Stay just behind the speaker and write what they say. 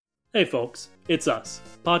Hey folks, it's us,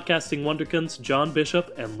 podcasting wonderkins John Bishop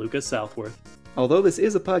and Lucas Southworth. Although this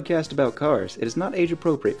is a podcast about cars, it is not age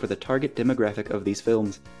appropriate for the target demographic of these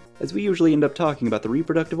films, as we usually end up talking about the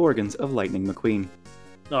reproductive organs of Lightning McQueen.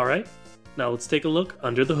 Alright, now let's take a look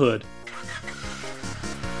under the hood.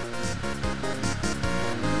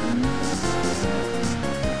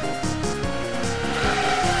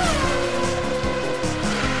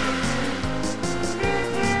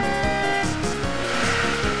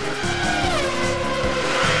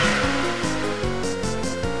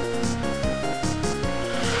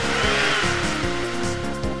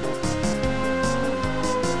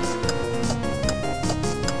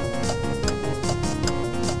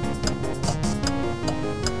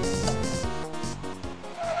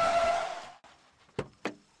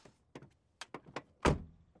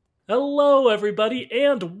 Hello, everybody,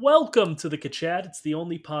 and welcome to the Kachat. It's the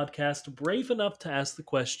only podcast brave enough to ask the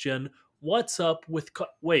question, what's up with...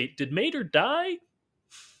 Wait, did Mater die?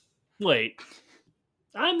 Wait,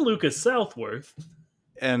 I'm Lucas Southworth.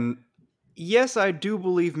 And yes, I do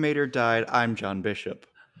believe Mater died. I'm John Bishop.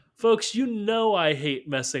 Folks, you know I hate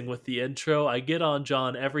messing with the intro. I get on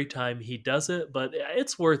John every time he does it, but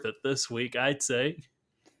it's worth it this week, I'd say.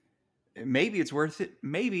 Maybe it's worth it.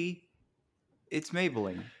 Maybe it's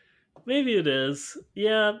Maybelline. Maybe it is.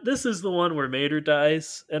 Yeah, this is the one where Mater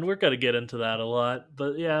dies, and we're gonna get into that a lot.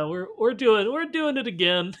 But yeah, we're doing it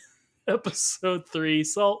again. Episode 3,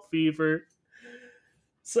 Salt Fever.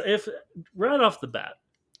 So if right off the bat,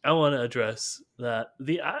 I want to address that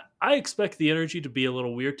I expect the energy to be a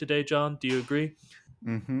little weird today, John. Do you agree?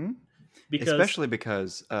 Mm-hmm. Because Especially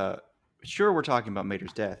because, sure, we're talking about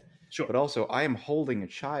Mater's death, sure. but also I am holding a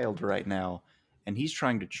child right now, and he's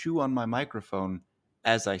trying to chew on my microphone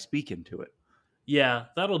as I speak into it. Yeah,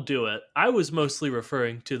 that'll do it. I was mostly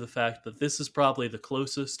referring to the fact that this is probably the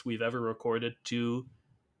closest we've ever recorded to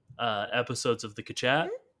episodes of the Kachat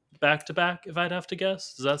back to back, if I'd have to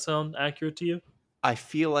guess. Does that sound accurate to you? I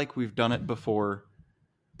feel like we've done it before,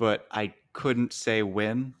 but I couldn't say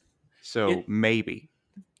when, so maybe.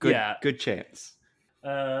 Good chance.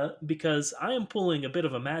 Because I am pulling a bit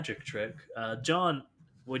of a magic trick. John,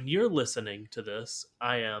 when you're listening to this,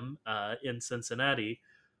 I am in Cincinnati.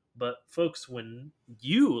 But folks, when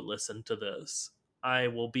you listen to this, I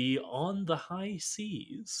will be on the high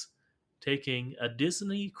seas taking a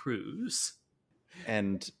Disney cruise.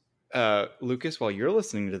 And Lucas, while you're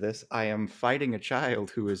listening to this, I am fighting a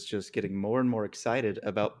child who is just getting more and more excited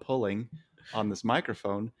about pulling on this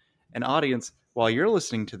microphone. And audience, while you're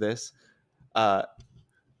listening to this,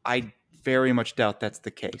 I very much doubt that's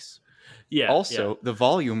the case. Yeah. Also, the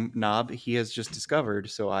volume knob he has just discovered,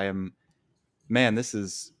 so I am... Man, this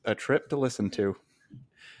is a trip to listen to.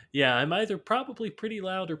 Yeah, I'm either probably pretty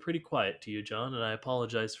loud or pretty quiet to you, John, and I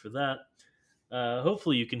apologize for that.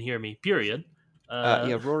 Hopefully you can hear me, period.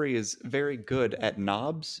 Yeah, Rory is very good at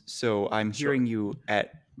knobs, so I'm hearing you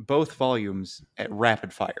at both volumes at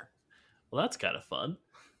rapid fire. Well, that's kind of fun.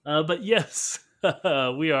 But yes,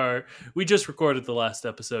 we just recorded the last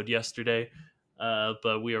episode yesterday,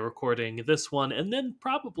 but we are recording this one and then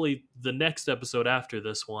probably the next episode after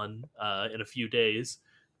this one in a few days,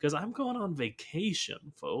 because I'm going on vacation,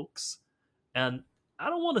 folks. And I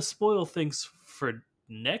don't want to spoil things for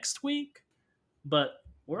next week, but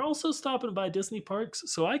we're also stopping by Disney parks,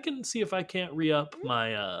 so I can see if I can't re-up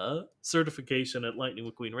my certification at Lightning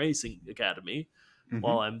McQueen Racing Academy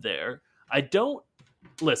while I'm there.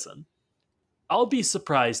 Listen, I'll be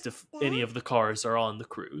surprised if any of the cars are on the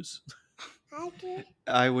cruise.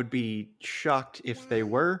 I would be shocked if they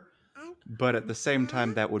were, but at the same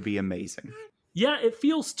time, that would be amazing. Yeah, it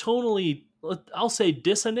feels tonally, I'll say,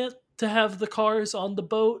 dissonant to have the cars on the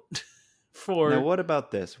boat. Now, what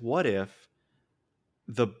about this? What if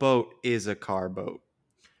the boat is a car boat?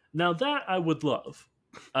 Now that I would love,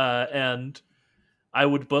 and I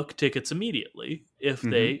would book tickets immediately if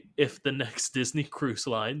the next Disney cruise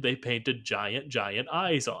line, they painted giant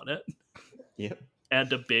eyes on it. Yep.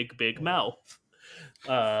 And a big mouth.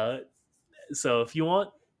 So if you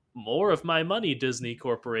want more of my money, Disney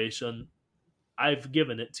Corporation, I've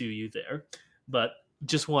given it to you there. But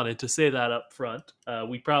just wanted to say that up front.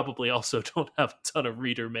 We probably also don't have a ton of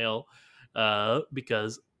reader mail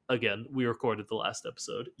because, again, we recorded the last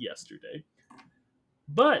episode yesterday.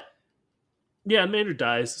 But, yeah, Mater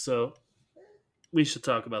dies, so we should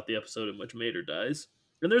talk about the episode in which Mater dies.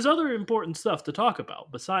 And there's other important stuff to talk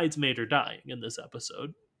about besides Mater dying in this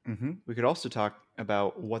episode. Mm-hmm. We could also talk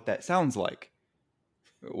about what that sounds like,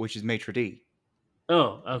 which is maitre d'.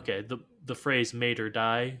 Oh, okay. The phrase Mater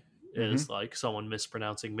die is like someone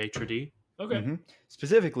mispronouncing maitre d'. Okay.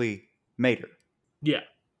 Specifically, Mater. Yeah.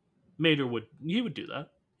 Mater would do that.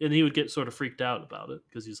 and he would get sort of freaked out about it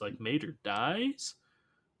because he's like, Mater dies,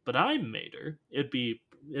 but I'm Mater. It'd be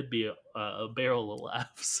a barrel of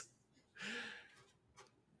laughs.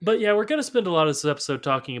 But yeah, we're going to spend a lot of this episode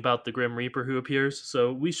talking about the Grim Reaper who appears,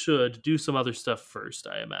 so we should do some other stuff first,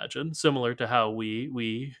 I imagine, similar to how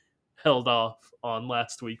we held off on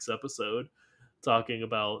last week's episode talking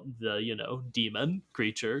about the, demon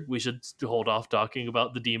creature. We should hold off talking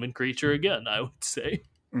about the demon creature again, I would say.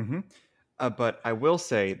 Mm-hmm. But I will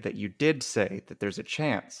say that you did say that there's a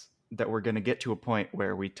chance that we're going to get to a point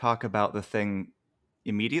where we talk about the thing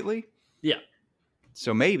immediately. Yeah.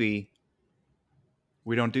 So maybe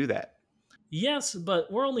we don't do that. Yes,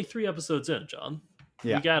 but we're only 3 episodes in, John.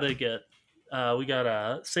 Yeah. We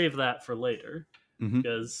gotta save that for later. Mm-hmm.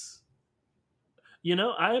 Because,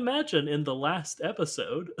 I imagine in the last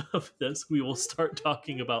episode of this, we will start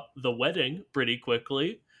talking about the wedding pretty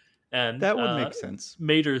quickly. And That would make sense.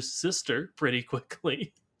 Mater's sister pretty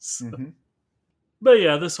quickly. So. Mm-hmm. But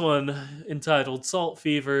yeah, this one entitled Salt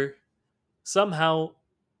Fever. Somehow,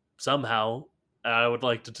 I would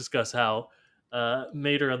like to discuss how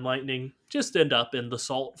Mater and Lightning just end up in the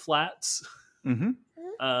salt flats,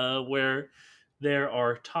 Mm-hmm. where there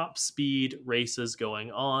are top speed races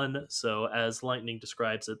going on. So, as Lightning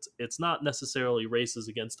describes it, it's not necessarily races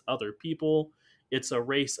against other people, it's a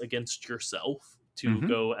race against yourself to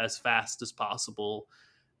go as fast as possible.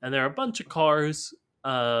 And there are a bunch of cars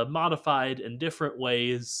modified in different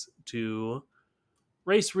ways to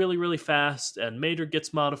race really, really fast, and Mater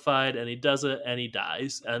gets modified, and he does it, and he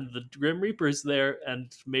dies. And the Grim Reaper's there,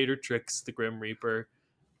 and Mater tricks the Grim Reaper,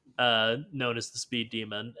 known as the Speed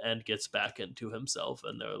Demon, and gets back into himself.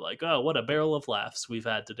 And they're like, oh, what a barrel of laughs we've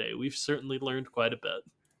had today. We've certainly learned quite a bit.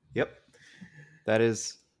 Yep. That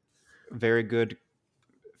is very good,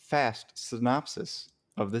 fast synopsis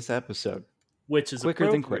of this episode. Which is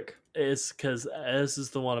quicker than quick. Is because this is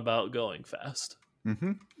the one about going fast.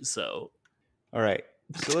 Mm-hmm. So. All right.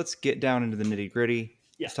 So let's get down into the nitty gritty.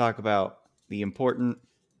 Yeah. Let's talk about the important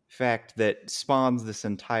fact that spawns this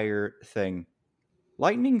entire thing.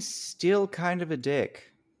 Lightning's still kind of a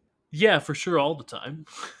dick. Yeah, for sure, all the time.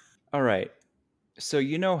 All right. So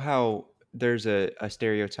you know how there's a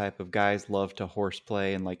stereotype of guys love to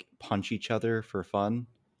horseplay and like punch each other for fun?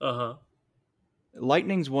 Uh-huh.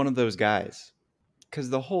 Lightning's one of those guys. Because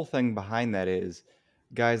the whole thing behind that is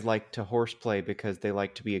guys like to horseplay because they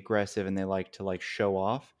like to be aggressive and they like to like show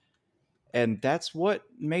off. And that's what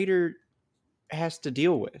Mater has to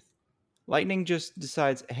deal with. Lightning just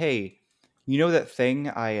decides, hey, you know that thing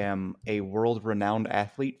I am a world-renowned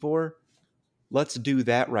athlete for? Let's do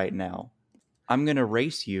that right now. I'm going to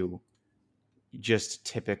race you, just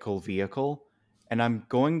typical vehicle, and I'm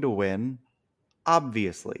going to win,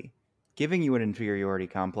 obviously, giving you an inferiority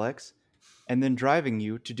complex, and then driving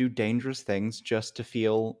you to do dangerous things just to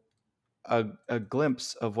feel a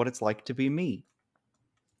glimpse of what it's like to be me.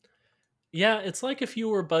 Yeah, it's like if you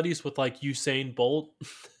were buddies with like Usain Bolt,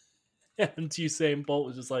 and Usain Bolt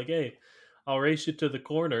was just like, hey, I'll race you to the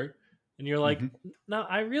corner. And you're like, no,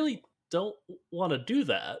 I really don't want to do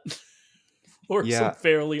that. For some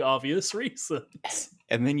fairly obvious reasons.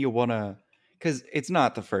 And then you want to, because it's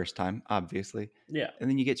not the first time, obviously. Yeah. And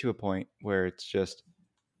then you get to a point where it's just,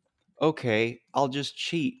 okay, I'll just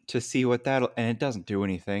cheat to see what that'll, and it doesn't do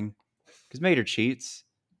anything. Because Mater cheats,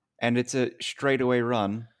 and it's a straightaway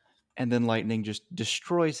run, and then Lightning just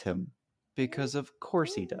destroys him, because of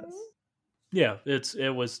course he does. Yeah,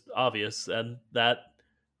 it was obvious, and that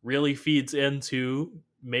really feeds into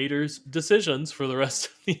Mater's decisions for the rest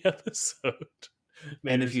of the episode.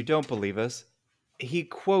 And if you don't believe us, he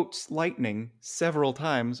quotes Lightning several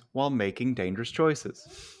times while making dangerous choices.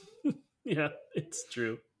 Yeah, it's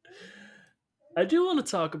true. I do want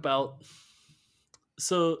to talk about,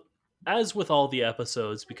 so as with all the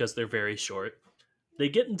episodes, because they're very short, they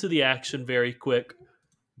get into the action very quick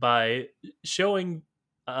by showing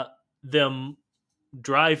them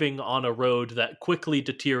driving on a road that quickly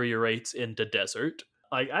deteriorates into desert.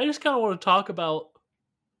 Like, I just kind of want to talk about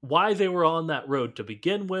why they were on that road to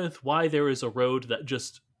begin with, why there is a road that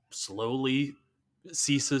just slowly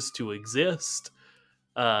ceases to exist,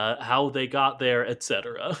 how they got there,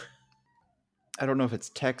 etc. I don't know if it's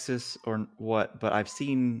Texas or what, but I've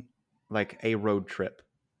seen like a road trip.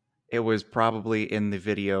 It was probably in the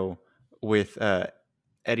video with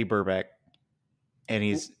Eddie Burback, and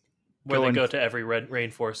he's where they go to every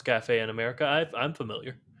rainforest cafe in America. I'm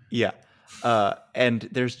familiar. Yeah. And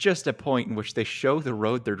there's just a point in which they show the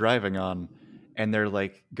road they're driving on, and they're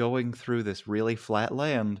like going through this really flat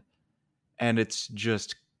land, and it's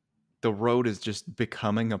just, the road is just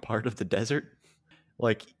becoming a part of the desert.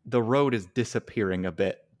 Like, the road is disappearing a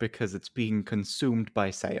bit because it's being consumed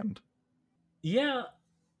by sand. Yeah,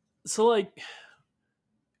 so like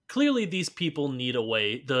clearly these people need a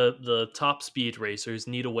way, the top speed racers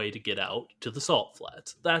need a way to get out to the salt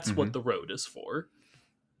flats. That's Hmm. what the road is for.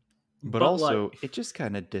 But But like, also, it just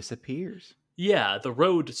kind of disappears. yeah, the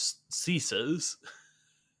road ceases.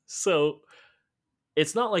 So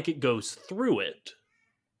it's not like it goes through it.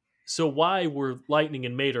 So why were Lightning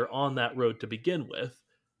and Mater on that road to begin with?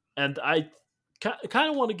 And I kind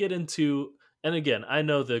of want to get into, and again, I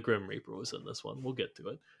know the Grim Reaper was in this one. We'll get to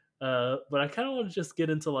it. But I kind of want to just get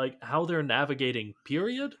into like how they're navigating.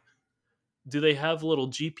 Period. Do they have little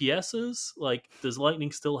GPSs? Like, does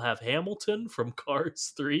Lightning still have Hamilton from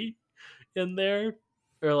Cars 3 in there?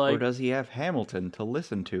 Or Or like does he have Hamilton to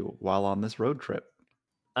listen to while on this road trip?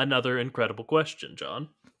 another incredible question, John.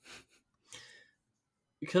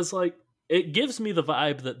 Because like it gives me the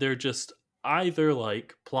vibe that they're just either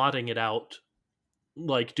like plotting it out,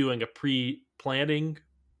 like doing a pre-planning,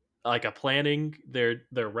 like a planning their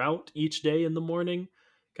route each day in the morning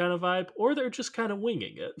kind of vibe, or they're just kind of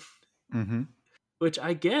winging it. Mm-hmm. Which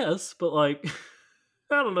I guess, but like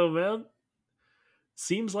I don't know, man.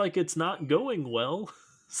 Seems like it's not going well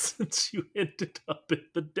since you ended up in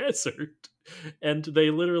the desert. And they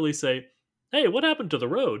literally say, "Hey, what happened to the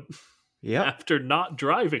road?" Yep. After not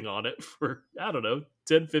driving on it for, I don't know,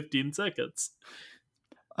 10, 15 seconds.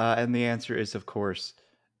 And the answer is, of course,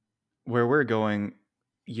 where we're going,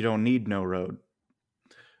 you don't need no road.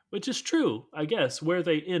 Which is true, I guess. Where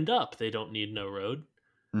they end up, they don't need no road.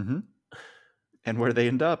 Mm-hmm. And where they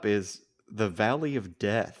end up is the Valley of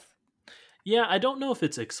Death. Yeah, I don't know if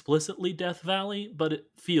it's explicitly Death Valley, but it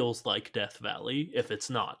feels like Death Valley if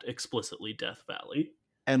it's not explicitly Death Valley.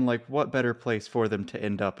 And, like, what better place for them to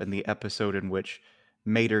end up in the episode in which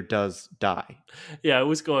Mater does die? Yeah, I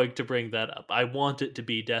was going to bring that up. I want it to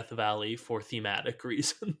be Death Valley for thematic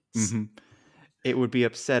reasons. Mm-hmm. It would be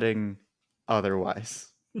upsetting otherwise.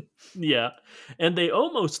 Yeah, and they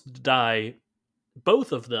almost die,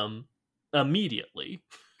 both of them, immediately.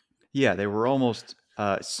 Yeah, they were almost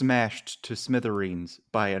smashed to smithereens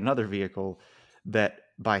by another vehicle that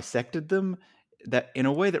bisected them, that in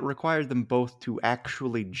a way that required them both to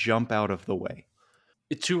actually jump out of the way.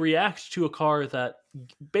 To react to a car that,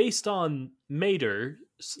 based on Mater's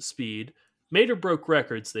speed, Mater broke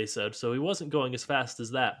records, they said, so he wasn't going as fast as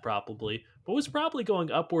that, probably, but was probably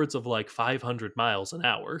going upwards of like 500 miles an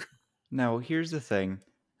hour. Now, here's the thing.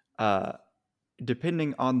 Uh,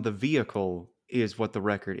 Depending on the vehicle is what the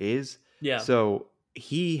record is. Yeah, So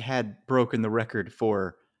he had broken the record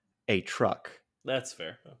for a truck, that's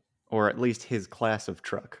fair. or at least his class of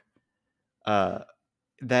truck. Uh,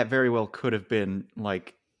 that very well could have been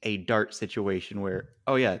like a dart situation where,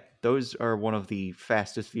 oh yeah, those are one of the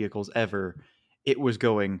fastest vehicles ever. It was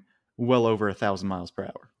going well over 1,000 miles per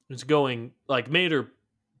hour. It's going, like, Mater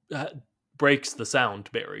breaks the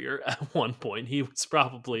sound barrier at one point. He was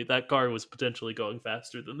probably, that car was potentially going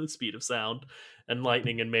faster than the speed of sound, and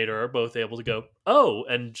Lightning and Mater are both able to go, oh,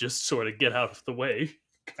 and just sort of get out of the way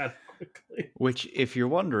kind of quickly. Which, if you're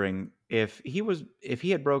wondering, if he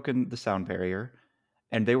had broken the sound barrier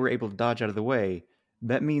and they were able to dodge out of the way,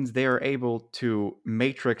 that means they are able to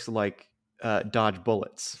Matrix like dodge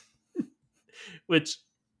bullets. Which,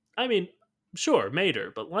 I mean, sure,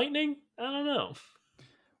 Mater, but Lightning? I don't know.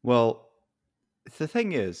 Well, the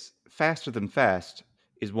thing is, faster than fast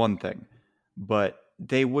is one thing, but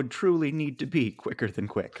they would truly need to be quicker than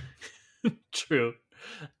quick. True.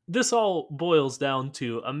 This all boils down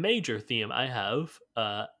to a major theme I have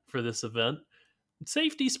for this event.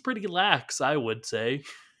 Safety's pretty lax, I would say.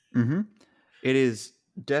 Mm-hmm. It is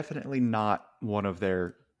definitely not one of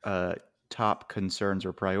their top concerns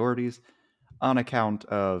or priorities on account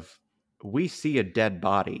of we see a dead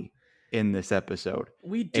body in this episode.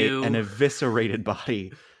 We do. An eviscerated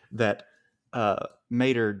body that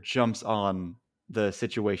Mater jumps on the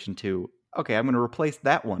situation to, okay, I'm going to replace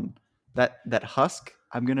that one. That husk,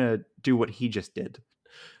 I'm going to do what he just did.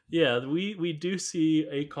 Yeah, we do see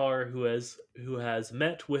a car who has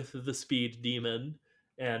met with the speed demon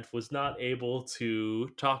and was not able to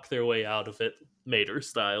talk their way out of it, Mater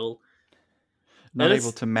style. Not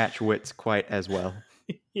able to match wits quite as well.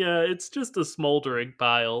 Yeah, it's just a smoldering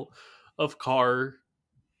pile of car.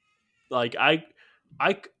 Like I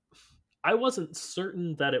wasn't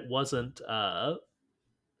certain that it wasn't a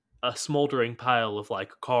smoldering pile of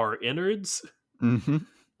like car innards. Mm-hmm.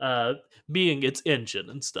 Being its engine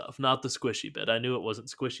and stuff, not the squishy bit. I knew it wasn't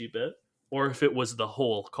squishy bit, or if it was the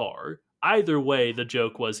whole car. Either way, the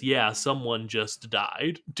joke was, yeah, someone just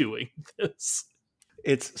died doing this.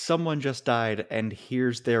 It's someone just died, and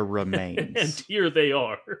here's their remains. And here they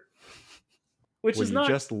are. which when is you not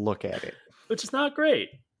just look at it. great.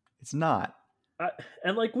 It's not.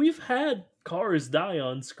 And like we've had cars die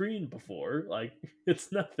on screen before. Like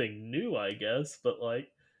it's nothing new, I guess, but like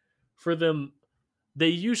for them they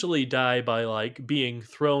usually die by like being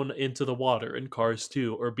thrown into the water in Cars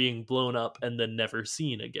 2 or being blown up and then never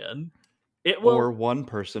seen again. It will Or one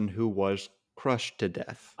person who was crushed to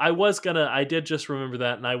death. I did just remember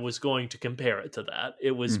that and I was going to compare it to that.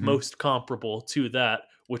 It was Mhm. most comparable to that,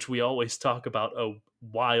 which we always talk about a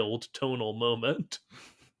wild tonal moment.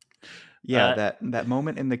 Yeah, that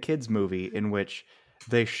moment in the kids movie in which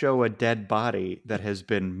they show a dead body that has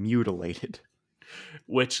been mutilated.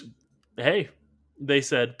 Which, hey, they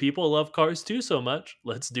said people love Cars 2 so much,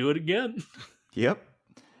 let's do it again. Yep.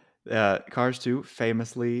 Cars 2,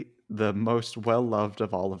 famously the most well-loved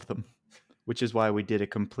of all of them, which is why we did a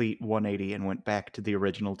complete 180 and went back to the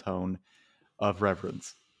original tone of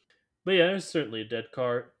reverence. But yeah, there's certainly a dead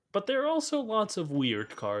car. But there are also lots of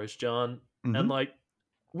weird cars, John. And Mhm. like,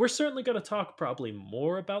 we're certainly going to talk probably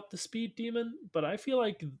more about the Speed Demon, but I feel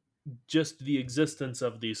like just the existence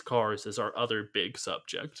of these cars is our other big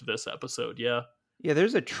subject this episode, yeah? Yeah,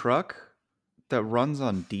 there's a truck that runs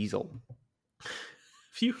on diesel.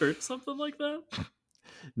 Have you heard something like that?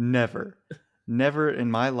 Never. Never in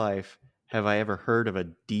my life have I ever heard of a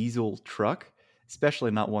diesel truck,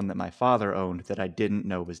 especially not one that my father owned that I didn't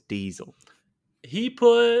know was diesel. He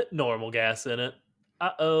put normal gas in it.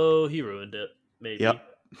 Uh-oh, he ruined it. Maybe. Yep,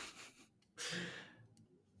 that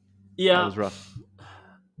Yeah, was rough.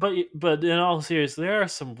 but in all seriousness, there are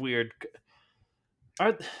some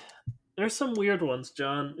are there's some weird ones,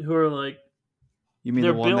 John, who are like You mean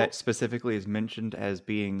they're the one built. that specifically is mentioned as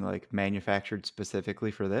being like manufactured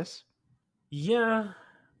specifically for this? Yeah,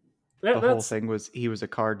 The whole that's thing was he was a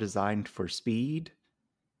car designed for speed,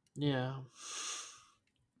 yeah.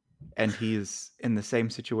 and he's in the same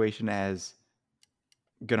situation as,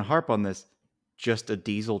 gonna harp on this, just a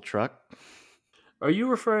diesel truck. Are you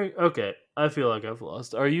referring? Okay, I feel like I've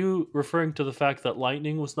lost. Are you referring to the fact that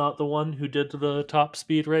Lightning was not the one who did the top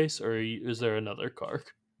speed race, or is there another car?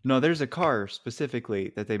 No, there's a car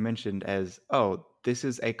specifically that they mentioned as, oh, this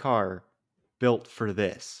is a car built for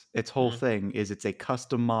this. Its whole Hmm. thing is it's a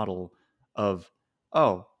custom model of,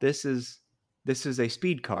 oh, this is a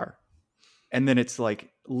speed car. And then it's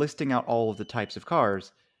like listing out all of the types of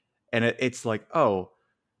cars, and it's like, oh,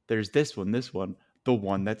 there's this one, the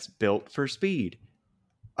one that's built for speed,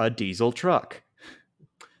 a diesel truck,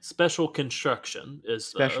 Special construction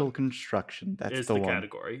special construction. That's is the the one.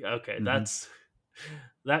 category. Okay, Hmm. that's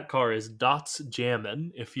that car is Dots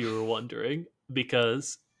Jammin', if you were wondering,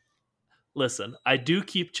 because listen, I do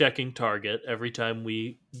keep checking Target every time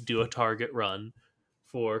we do a Target run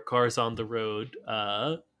for Cars on the Road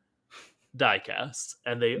diecasts,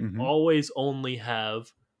 and they Hmm. always only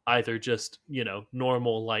have either just,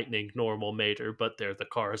 normal Lightning, normal Mater, but they're the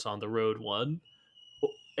Cars on the Road one,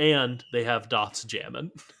 and they have Dots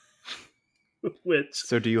Jammin', which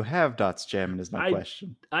So do you have Dots Jammin' is my I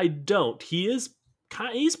question. I don't. He's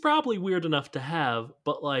probably weird enough to have,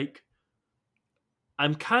 but like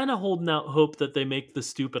I'm kind of holding out hope that they make the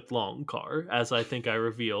stupid long car, as I think I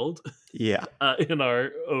revealed Yeah. in our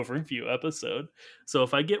overview episode. So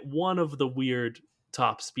if I get one of the weird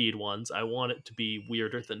top speed ones, I want it to be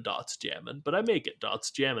weirder than Dots Jammin'. But I may get Dots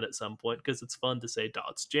Jammin' at some point because it's fun to say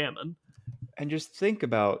Dots Jammin'. And just think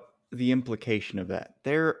about the implication of that.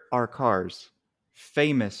 There are cars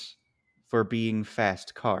famous for being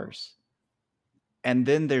fast cars. And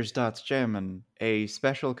then there's Dots Jammin', a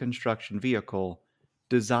special construction vehicle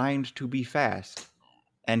designed to be fast.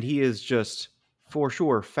 And he is just, for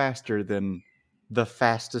sure, faster than the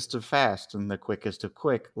fastest of fast and the quickest of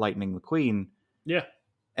quick, Lightning McQueen. Yeah.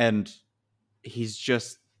 And he's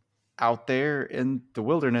just out there in the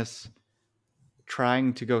wilderness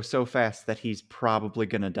trying to go so fast that he's probably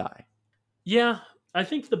going to die. Yeah. I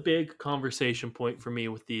think the big conversation point for me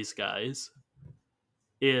with these guys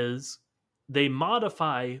is they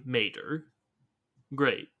modify Mater.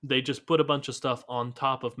 Great. They just put a bunch of stuff on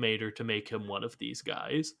top of Mater to make him one of these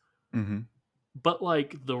guys. Mm-hmm. But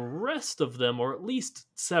like the rest of them, or at least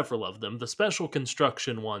several of them, the special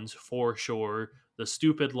construction ones for sure, the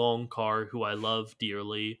stupid long car who I love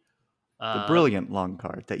dearly. The Uh, brilliant long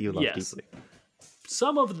card that you love yes, deeply.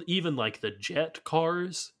 some of even like the jet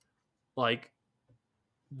cars, like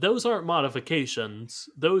those aren't modifications;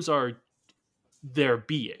 those are their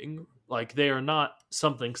being. Like they are not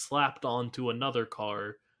something slapped onto another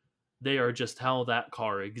car. They are just how that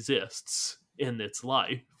car exists in its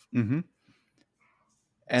life. Mm-hmm.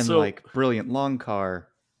 And So like brilliant long car,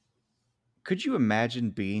 could you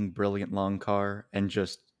imagine being brilliant long car and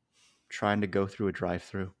just trying to go through a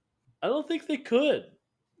drive-through? I don't think they could.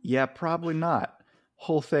 Yeah, probably not.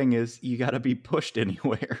 Whole thing is you got to be pushed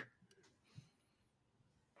anywhere.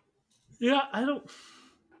 Yeah, I don't.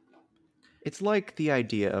 It's like the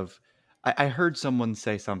idea of I heard someone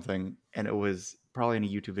say something, and it was probably in a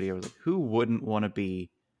YouTube video. It was like, who wouldn't want to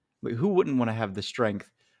be, like, who wouldn't want to have the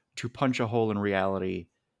strength to punch a hole in reality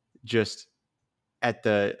just at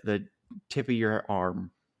the tip of your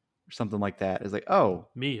arm or something like that? It's like, oh,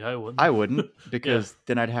 Me, I wouldn't. I wouldn't, Yeah. because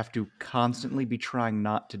then I'd have to constantly be trying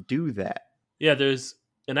not to do that. Yeah, there's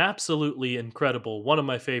an absolutely incredible, one of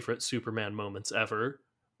my favorite Superman moments ever,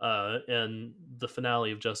 in the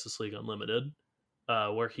finale of Justice League Unlimited,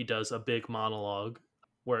 where he does a big monologue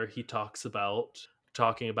where he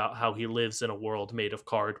talking about how he lives in a world made of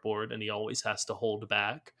cardboard and he always has to hold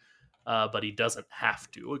back, but he doesn't have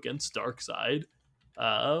to against Darkseid,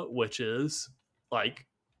 which is like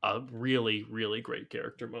a really really great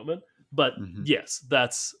character moment. But Hmm. yes,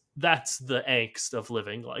 that's the angst of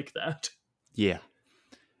living like that. Yeah,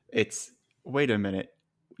 it's wait a minute,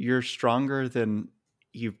 you're stronger than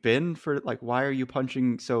you've been for, like, why are you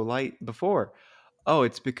punching so light before? Oh,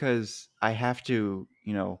 it's because I have to,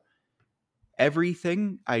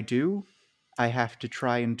 everything I do, I have to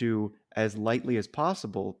try and do as lightly as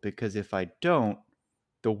possible, because if I don't,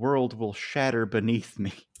 the world will shatter beneath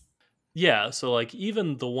me. Yeah, so like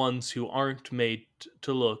even the ones who aren't made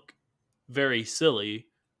to look very silly,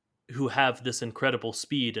 who have this incredible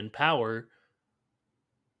speed and power,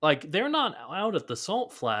 like they're not out at the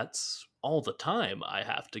salt flats all the time, I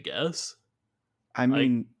have to guess. I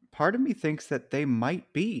Like, mean, part of me thinks that they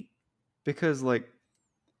might be, because, like,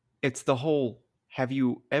 it's the whole, have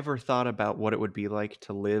you ever thought about what it would be like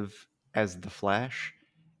to live as the Flash?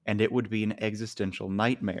 And it would be an existential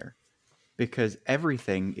nightmare, because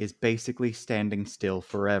everything is basically standing still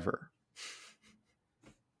forever.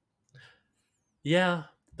 yeah,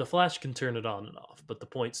 the Flash can turn it on and off, but the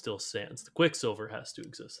point still stands. The Quicksilver has to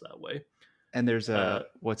exist that way. And there's Uh, a,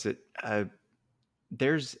 what's it?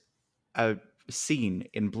 There's a scene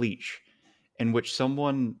in Bleach in which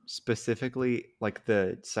someone specifically, like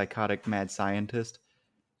the psychotic mad scientist,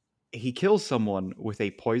 he kills someone with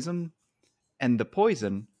a poison, and the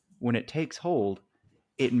poison, when it takes hold,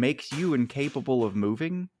 it makes you incapable of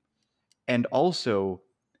moving, and also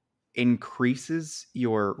increases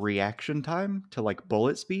your reaction time to, like,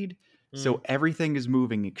 bullet speed. mm, So everything is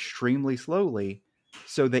moving extremely slowly,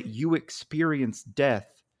 so that you experience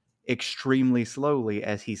death extremely slowly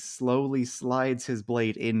as he slowly slides his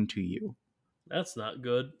blade into you. that's not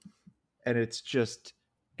good. And it's just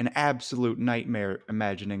an absolute nightmare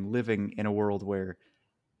imagining living in a world where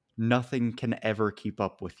nothing can ever keep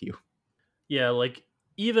up with you. Yeah, like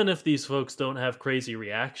even if these folks don't have crazy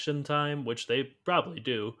reaction time, which they probably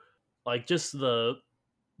do, like just the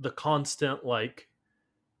constant like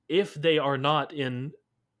if they are not in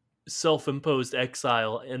self-imposed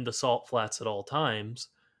exile in the salt flats at all times,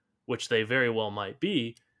 which they very well might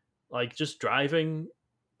be, like just driving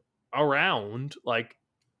around like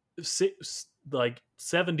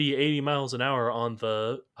 70, 80 miles an hour on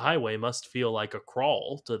the highway must feel like a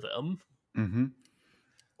crawl to them. Hmm.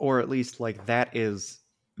 Or at least, like, that is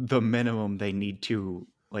the minimum they need to,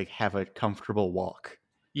 like, have a comfortable walk.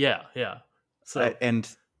 Yeah, yeah. So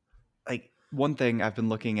And, like, one thing I've been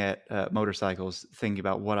looking at, motorcycles, thinking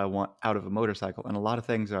about what I want out of a motorcycle, and a lot of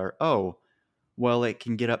things are, oh, well, it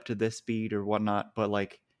can get up to this speed or whatnot. But,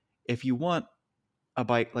 like, if you want a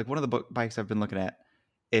bike, like one of the bikes I've been looking at,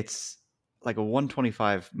 it's like a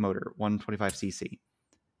 125 motor, 125 cc.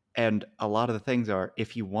 And a lot of the things are,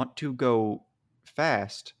 if you want to go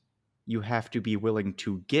fast, you have to be willing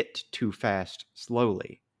to get too fast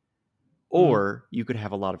slowly. mm, Or you could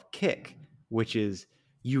have a lot of kick, which is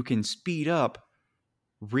you can speed up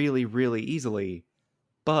really, really easily,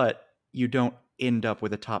 but you don't end up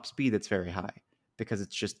with a top speed that's very high, because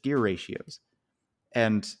it's just gear ratios.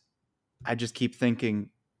 And I just keep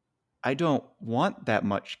thinking, I don't want that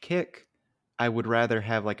much kick. I would rather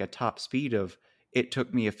have, like, a top speed of, it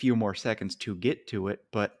took me a few more seconds to get to it,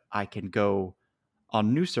 but I can go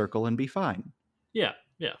on New Circle and be fine. yeah,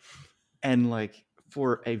 yeah. And, like,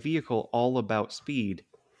 for a vehicle all about speed,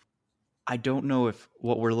 I don't know if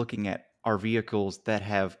what we're looking at are vehicles that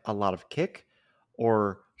have a lot of kick,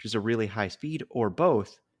 or just a really high speed, or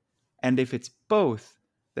both. And if it's both,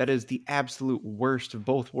 that is the absolute worst of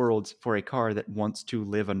both worlds for a car that wants to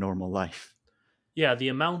live a normal life. Yeah, the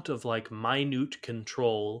amount of like minute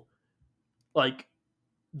control, like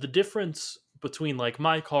the difference between like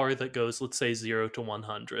my car that goes, let's say, 0 to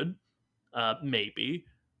 100, maybe,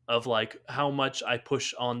 of like how much I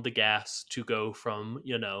push on the gas to go from,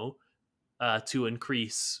 to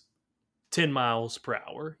increase 10 miles per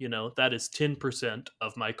hour. That is 10%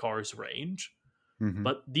 of my car's range. Mm-hmm.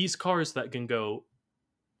 But these cars that can go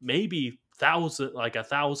maybe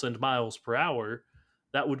 1,000 miles per hour,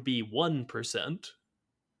 that would be 1%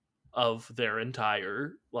 of their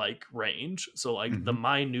entire range. So the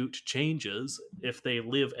minute changes, if they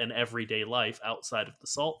live an everyday life outside of the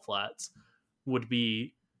salt flats, would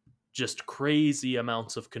be just crazy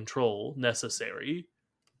amounts of control necessary,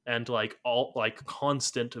 and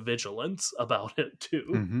constant vigilance about it too.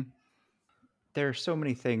 Mm-hmm. There are so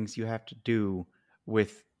many things you have to do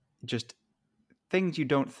with just things you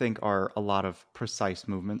don't think are a lot of precise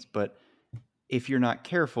movements, but if you're not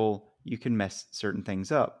careful, you can mess certain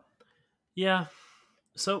things up. Yeah.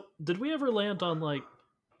 So did we ever land on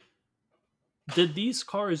did these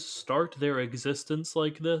cars start their existence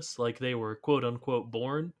like this? Like they were quote unquote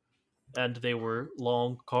born and they were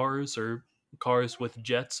long cars or cars with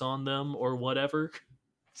jets on them or whatever?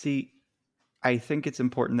 See, I think it's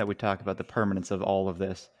important that we talk about the permanence of all of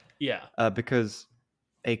this, Yeah. because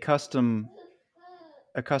a custom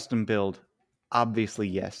build, obviously,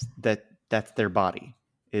 yes, that's their body.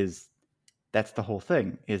 That's the whole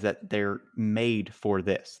thing, is that they're made for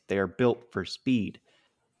this. They are built for speed.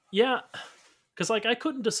 Yeah. Because I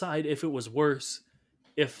couldn't decide if it was worse.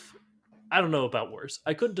 If I don't know about worse.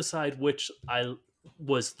 I couldn't decide which I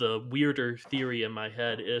was the weirder theory in my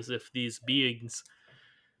head, is if these beings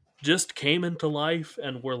just came into life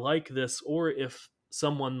and were like this, or if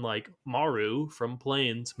someone like Maru from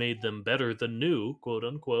Planes made them better than new, quote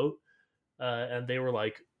unquote, and they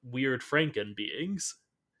were weird Franken beings.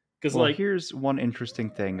 Because Well, here's one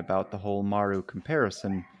interesting thing about the whole Maru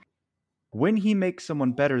comparison. When he makes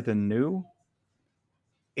someone better than new,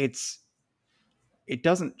 it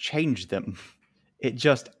doesn't change them. It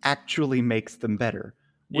just actually makes them better,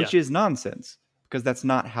 which is nonsense, because that's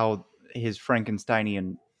not how his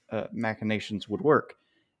Frankensteinian machinations would work.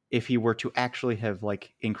 If he were to actually have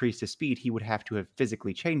increased his speed, he would have to have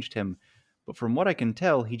physically changed him. But from what I can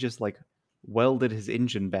tell, he just welded his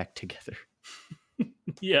engine back together.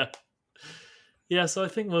 yeah. Yeah, so I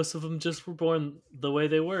think most of them just were born the way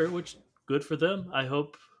they were, which good for them. I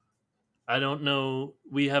don't know.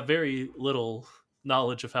 We have very little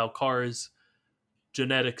knowledge of how cars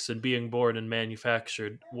genetics and being born and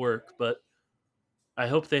manufactured work, but I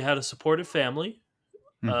hope they had a supportive family,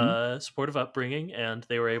 supportive upbringing, and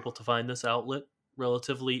they were able to find this outlet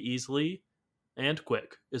relatively easily and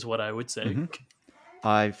quick, is what I would say. Mm-hmm.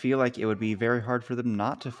 I feel like it would be very hard for them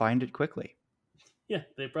not to find it quickly. Yeah,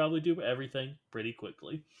 they probably do everything pretty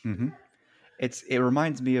quickly. Mm-hmm. It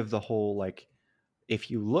reminds me of the whole, if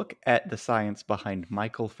you look at the science behind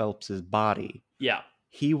Michael Phelps's body, Yeah.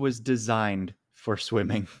 he was designed for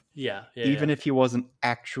swimming. Yeah. Even if he wasn't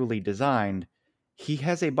actually designed, he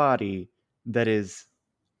has a body that is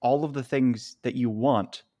all of the things that you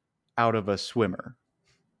want out of a swimmer.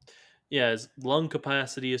 Yeah, his lung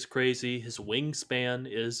capacity is crazy. His wingspan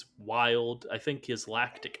is wild. I think his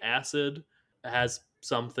lactic acid has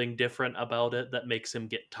something different about it that makes him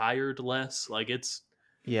get tired less.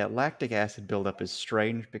 Yeah, lactic acid buildup is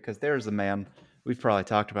strange, because there's a man, we've probably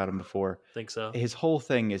talked about him before. Think so. His whole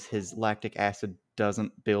thing is his lactic acid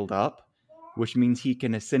doesn't build up, which means he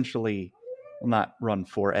can essentially, well, not run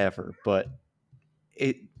forever, but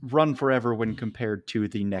run forever when compared to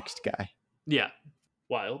the next guy. Yeah,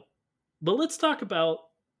 wild. But let's talk about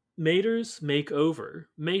Mater's Mateover.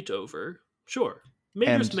 Sure.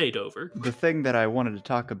 Mater's Mateover. The thing that I wanted to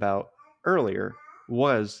talk about earlier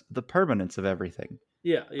was the permanence of everything.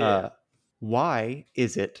 Yeah. Why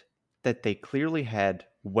is it that they clearly had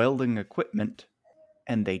welding equipment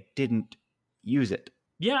and they didn't use it?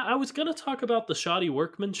 Yeah, I was going to talk about the shoddy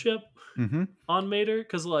workmanship on Mater,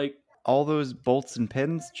 because all those bolts and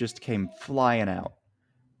pins just came flying out.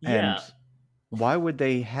 Yeah. And why would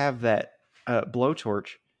they have that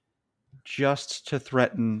blowtorch just to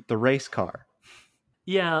threaten the race car?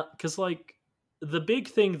 Yeah, because the big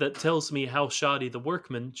thing that tells me how shoddy the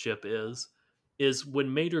workmanship is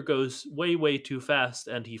when Mater goes way, way too fast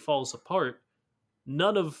and he falls apart,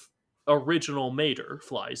 none of original Mater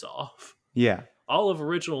flies off. Yeah. All of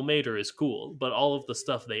original Mater is cool, but all of the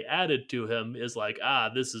stuff they added to him is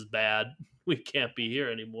this is bad. We can't be here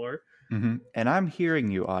anymore. Mm-hmm. And I'm hearing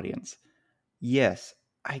you, audience. Yes,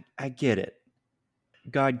 I get it.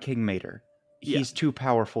 God King Mater. He's too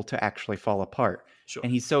powerful to actually fall apart. Sure.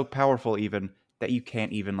 And he's so powerful even that you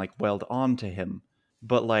can't even weld onto him.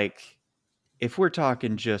 But if we're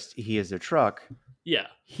talking just he is a truck, yeah,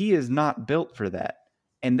 he is not built for that.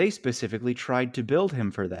 And they specifically tried to build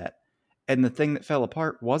him for that. And the thing that fell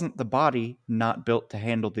apart wasn't the body not built to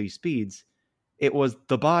handle these speeds. It was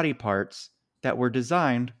the body parts that were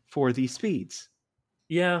designed for these speeds.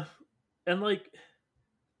 Yeah, and like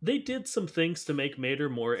they did some things to make Mater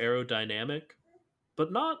more aerodynamic,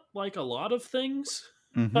 but not like a lot of things,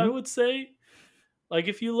 I Mm-hmm. would say. Like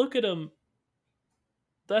if you look at him,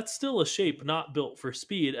 that's still a shape not built for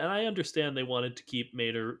speed, and I understand they wanted to keep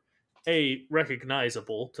Mater A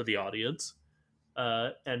recognizable to the audience,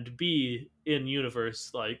 and B in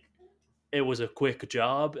universe like it was a quick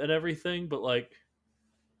job and everything, but like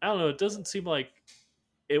I don't know, it doesn't seem like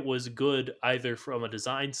it was good either from a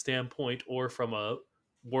design standpoint or from a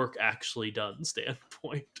work actually done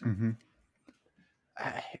standpoint. Mm-hmm.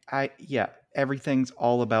 Yeah, everything's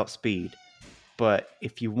all about speed. But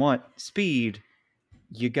if you want speed,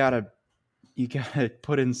 you gotta you gotta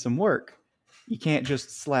put in some work. You can't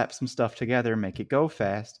just slap some stuff together and make it go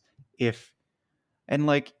fast. If and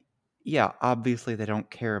like, yeah, obviously they don't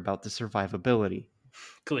care about the survivability.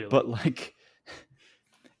 Clearly. But like,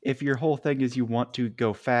 if your whole thing is you want to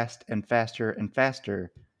go fast and faster and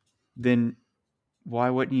faster, then why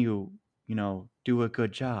wouldn't you, do a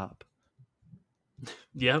good job?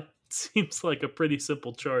 Yep. Seems like a pretty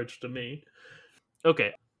simple charge to me.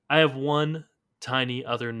 Okay. I have one tiny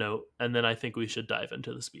other note, and then I think we should dive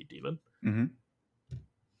into the speed demon. Mm-hmm.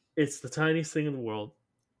 It's the tiniest thing in the world.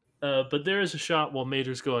 But there is a shot while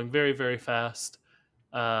Mater's going very, very fast,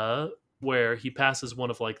 uh, where he passes one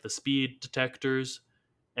of like the speed detectors,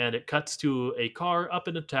 and it cuts to a car up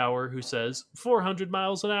in a tower who says 400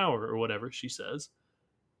 miles an hour or whatever she says.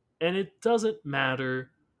 And it doesn't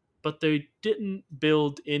matter, but they didn't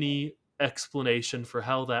build any explanation for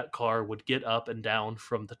how that car would get up and down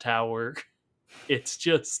from the tower. It's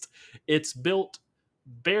just, it's built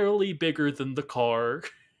barely bigger than the car.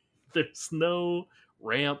 There's no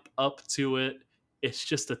ramp up to it. It's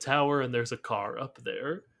just a tower and there's a car up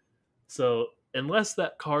there. So, unless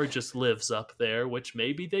that car just lives up there, which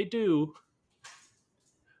maybe they do, Now,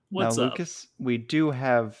 what's up? Lucas, we do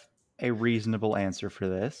have a reasonable answer for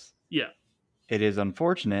this. Yeah, It is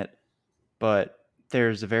unfortunate, but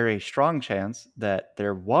there's a very strong chance that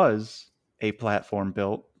there was a platform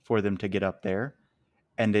built for them to get up there,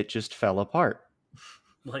 and it just fell apart.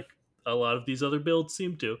 like a lot of these other builds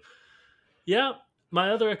seem to. Yeah,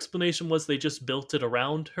 my other explanation was they just built it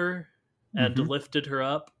around her and Mm-hmm. lifted her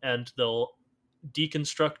up, and they'll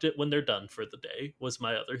deconstruct it when they're done for the day, was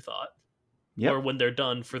my other thought. Or Yep. when they're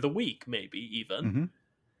done for the week, maybe even. Mm-hmm.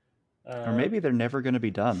 Or Uh, maybe they're never going to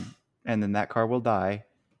be done, and then that car will die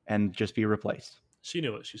and just be replaced. she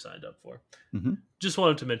knew what she signed up for. Mm-hmm. Just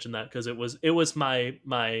wanted to mention that because it was my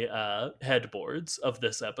headboards of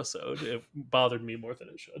this episode. It bothered me more than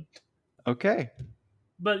it should. Okay.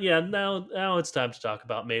 But yeah, now it's time to talk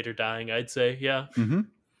about Mater dying. I'd say yeah. Mm-hmm.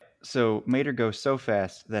 So Mater goes so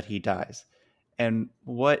fast that he dies. And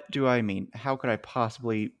what do I mean? How could I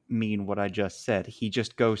possibly mean what I just said? He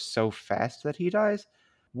just goes so fast that he dies?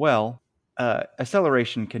 Well,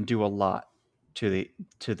 acceleration can do a lot to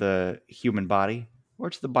the human body or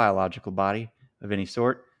to the biological body of any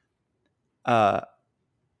sort. Uh,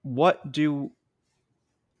 what do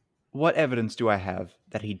what evidence do I have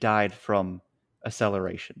that he died from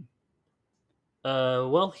acceleration?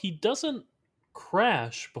 Well, he doesn't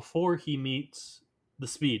crash before he meets the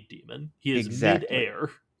speed demon. He is Exactly. mid-air.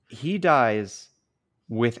 He dies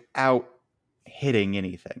without hitting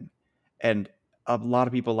anything. And a lot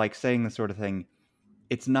of people like saying this sort of thing.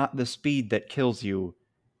 It's not the speed that kills you,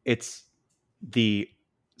 it's the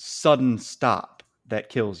sudden stop that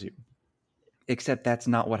kills you. Except that's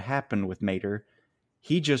not what happened with Mater.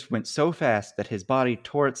 He just went so fast that his body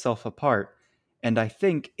tore itself apart, and I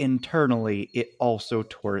think internally it also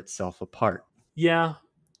tore itself apart. Yeah,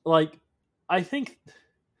 like I think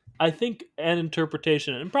I think an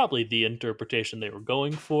interpretation, and probably the interpretation they were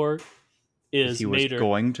going for, Is is he was Mater.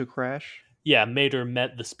 going to crash? Yeah, Mater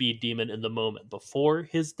met the speed demon in the moment before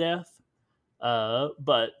his death.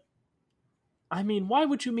 But I mean, why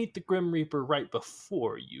would you meet the Grim Reaper right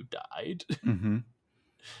before you died? Mm-hmm.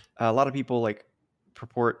 A lot of people like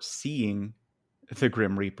purport seeing the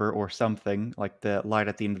Grim Reaper or something like the light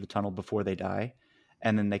at the end of the tunnel before they die,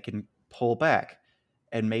 and then they can pull back,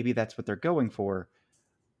 and maybe that's what they're going for.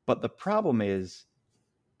 But the problem is,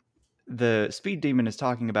 the speed demon is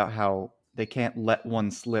talking about how they can't let one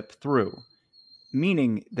slip through,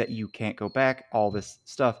 meaning that you can't go back. All this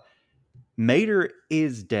stuff. Mater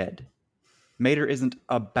is dead. Mater isn't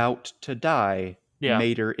about to die. Yeah,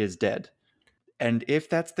 Mater is dead. And if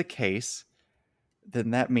that's the case,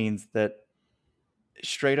 then that means that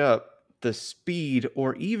straight up the speed,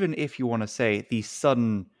 or even if you want to say the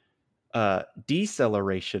sudden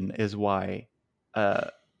deceleration, is why,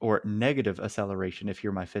 or negative acceleration if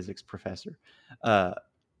you're my physics professor, uh,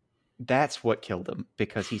 that's what killed him,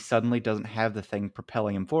 because he suddenly doesn't have the thing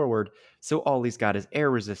propelling him forward. So all he's got is air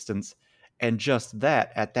resistance. And just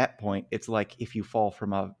that, at that point, it's like if you fall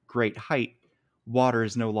from a great height, water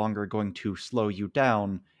is no longer going to slow you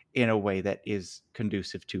down in a way that is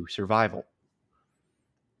conducive to survival.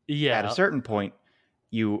 At a Yeah, certain point,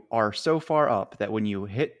 you are so far up that when you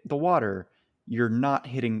hit the water, you're not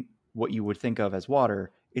hitting what you would think of as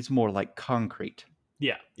water. It's more like concrete.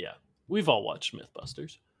 yeah. We've all watched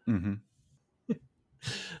Mythbusters. Mm-hmm.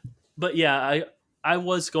 But yeah, I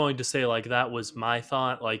was going to say like that was my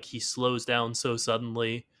thought. Like he slows down so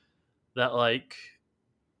suddenly that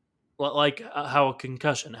how a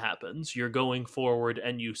concussion happens. You're going forward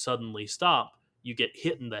and you suddenly stop. You get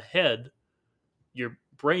hit in the head. Your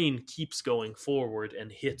brain keeps going forward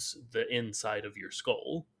and hits the inside of your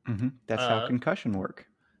skull. Mm-hmm. That's how Uh, concussion work.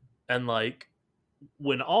 and like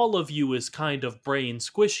when all of you is kind of brain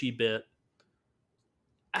squishy bit,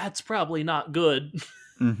 that's probably not good.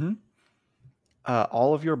 Mm-hmm.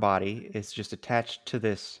 All of your body is just attached to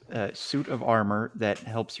this suit of armor that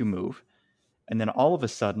helps you move. And then all of a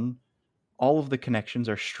sudden, all of the connections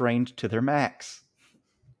are strained to their max.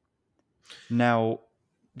 Now,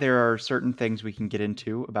 there are certain things we can get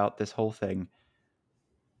into about this whole thing,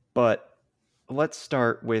 but let's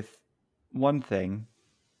start with one thing,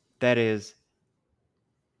 that is,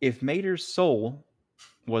 if Mater's soul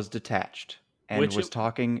was detached and Which was it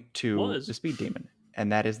talking to was. the speed demon,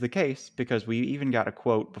 and that is the case because we even got a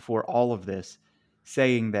quote before all of this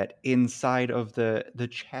saying that inside of the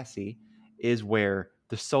chassis is where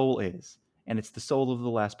the soul is, and it's the soul of the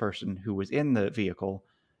last person who was in the vehicle,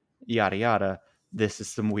 yada yada. This is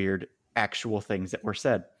some weird actual things that were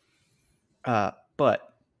said.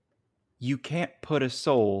 But you can't put a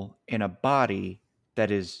soul in a body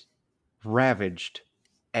that is ravaged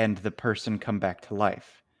and the person come back to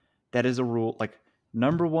life. That is a rule, like,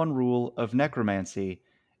 number one rule of necromancy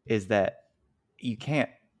is that you can't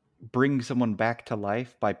bring someone back to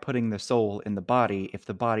life by putting the soul in the body if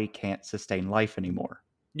the body can't sustain life anymore.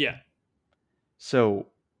 Yeah. So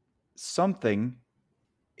something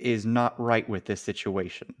is not right with this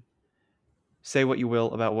situation. Say what you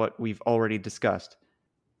will about what we've already discussed.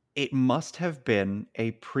 It must have been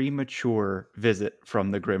a premature visit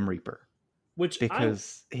from the Grim Reaper Which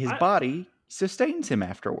because his I body sustains him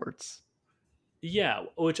afterwards. yeah,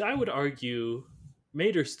 which I would argue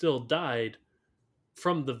Mater still died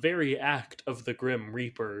from the very act of the Grim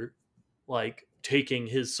Reaper, like taking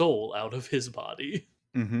his soul out of his body.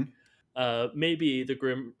 Mm-hmm. Maybe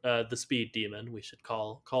the Speed Demon. We should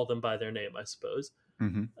call them by their name, I suppose.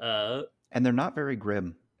 Mm-hmm. Uh, And they're not very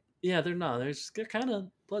grim. yeah, they're not. They're kind of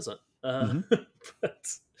pleasant. Mm-hmm. But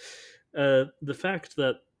the fact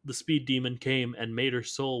that the Speed Demon came and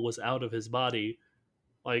Mater's soul was out of his body,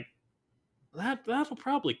 like that'll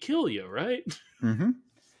probably kill you, right? Mm-hmm.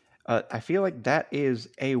 I feel like that is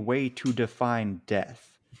a way to define death.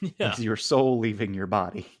 Yeah. It's your soul leaving your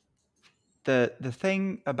body. The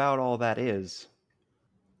thing about all that is,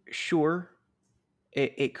 sure,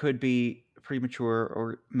 it could be premature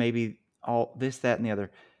or maybe all this, that, and the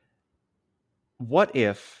other. What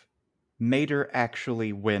if Mater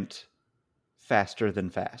actually went faster than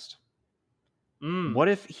fast? Mm. What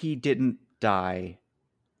if he didn't die?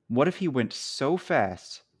 What if he went so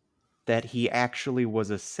fast that he actually was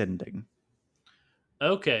ascending?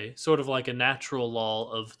 Okay, sort of like a natural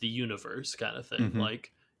law of the universe kind of thing. Mm-hmm.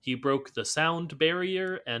 Like he broke the sound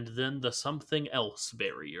barrier and then the something else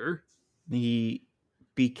barrier. He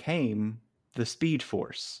became the Speed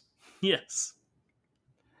Force. Yes.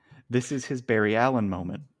 This is his Barry Allen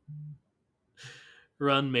moment.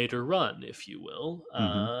 Run, Mater, run, if you will.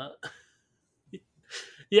 Mm-hmm.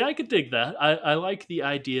 Yeah, I could dig that. I like the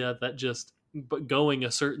idea that just going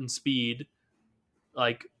a certain speed,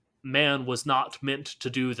 like man was not meant to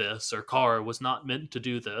do this, or car was not meant to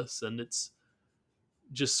do this, and it's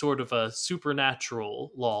just sort of a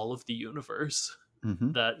supernatural law of the universe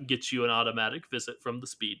Mm-hmm. that gets you an automatic visit from the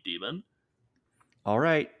speed demon. All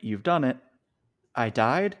right, you've done it. I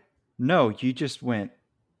died? No, you just went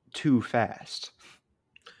too fast.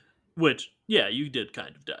 Which, yeah, you did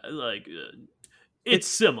kind of die. Like, it's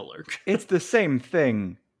similar. It's the same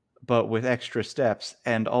thing, but with extra steps,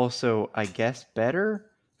 and also, I guess,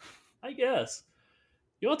 better? I guess.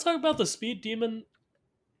 You want to talk about the speed demon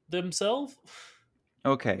themselves?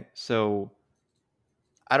 Okay, so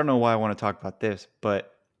I don't know why I want to talk about this,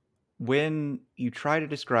 but when you try to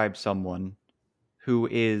describe someone who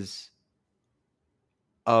is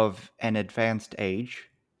of an advanced age,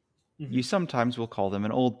 Mm-hmm. you sometimes will call them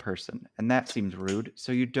an old person, and that seems rude,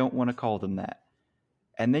 so you don't want to call them that.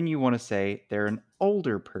 And then you want to say they're an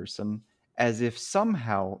older person, as if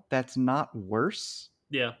somehow that's not worse.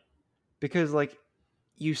 Yeah. Because, like,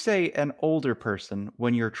 you say an older person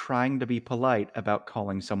when you're trying to be polite about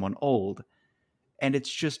calling someone old. And it's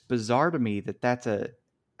just bizarre to me that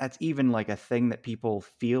that's even like a thing that people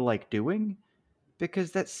feel like doing,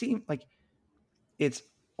 because that seems like it's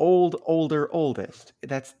old, older, oldest.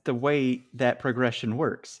 That's the way that progression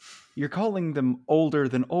works. You're calling them older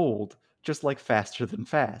than old, just like faster than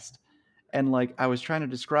fast. And like I was trying to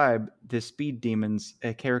describe the speed demons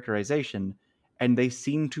characterization, and they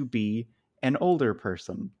seem to be an older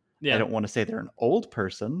person. I Yeah. don't want to say they're an old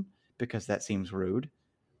person because that seems rude,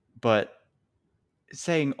 but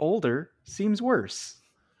saying older seems worse.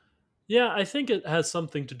 Yeah, I think it has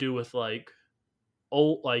something to do with like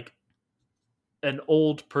old, like an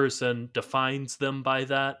old person defines them by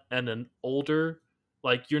that, and an older,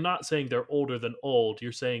 like you're not saying they're older than old,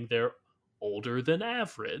 you're saying they're older than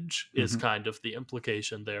average is Hmm. kind of the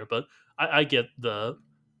implication there. But I get the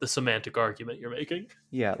semantic argument you're making.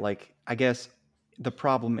 Yeah, like I guess the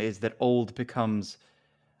problem is that old becomes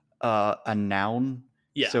a noun,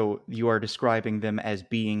 Yeah. so you are describing them as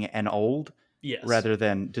being an old Yes. rather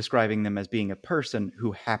than describing them as being a person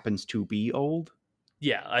who happens to be old.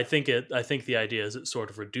 Yeah, I think the idea is it sort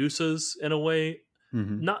of reduces in a way.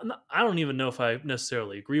 Hmm. Not I don't even know if I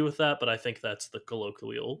necessarily agree with that, but I think that's the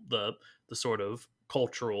colloquial, the sort of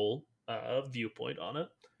cultural viewpoint on it.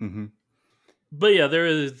 Hmm. But yeah, there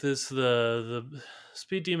is this the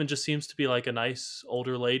speed demon just seems to be like a nice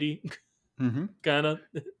older lady, Hmm. kind of.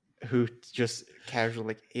 Who just casually,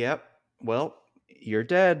 like, yep, well, you're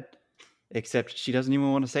dead. Except she doesn't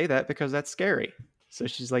even want to say that because that's scary. So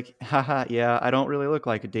she's like, haha, yeah, I don't really look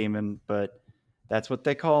like a demon, but that's what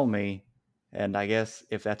they call me. And I guess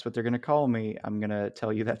if that's what they're going to call me, I'm going to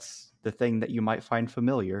tell you that's the thing that you might find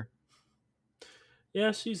familiar.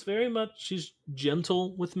 Yeah, she's very much she's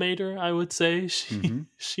gentle with Mater. I would say Hmm.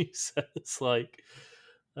 she says like,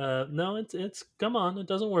 no, it's come on, it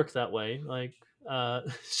doesn't work that way. Like,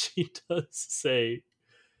 she does say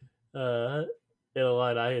uh, in a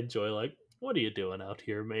line I enjoy, like, "What are you doing out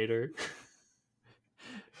here, Mater?"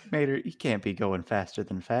 Mater, you can't be going faster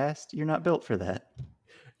than fast. You're not built for that.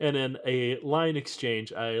 And in a line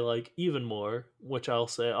exchange I like even more, which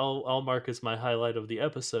I'll mark as my highlight of the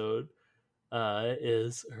episode,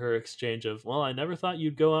 is her exchange of, "Well, I never thought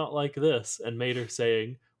you'd go out like this," and Mater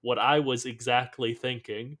saying what I was exactly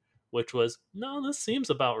thinking, which was, "No, this seems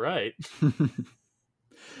about right."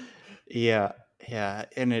 Yeah, yeah.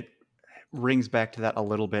 And it rings back to that a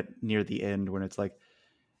little bit near the end when it's like,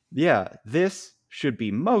 yeah, this should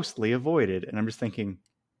be mostly avoided. And I'm just thinking,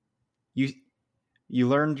 you you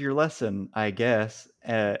learned your lesson, I guess,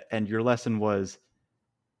 and your lesson was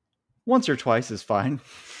once or twice is fine.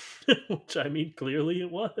 Which I mean, clearly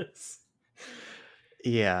it was.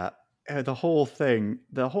 Yeah, the whole thing,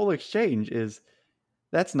 the whole exchange is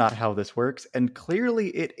that's not how this works, and clearly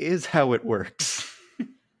it is how it works.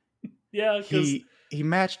 Yeah, because He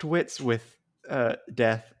matched wits with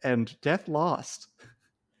Death, and Death lost.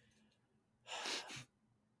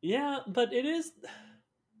 yeah, but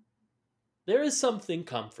there is something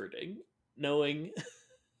comforting knowing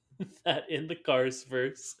that in the Cars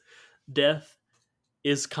verse, Death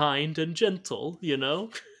is kind and gentle. You know,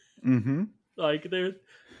 Mm-hmm. like there,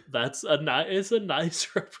 that's a is a nice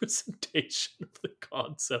representation of the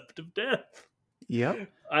concept of death. Yep.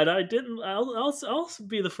 And I didn't. I'll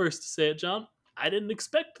be the first to say it, John. I didn't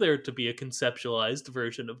expect there to be a conceptualized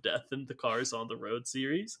version of death in the Cars on the Road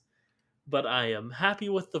series, but I am happy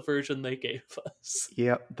with the version they gave us.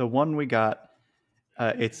 Yep. The one we got,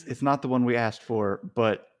 it's not the one we asked for,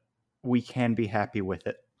 but we can be happy with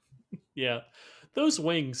it. Yeah, those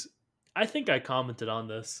wings. I think I commented on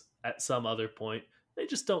this at some other point. They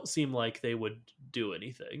just don't seem like they would do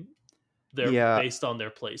anything. They're Yeah, based on their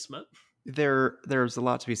placement. there's a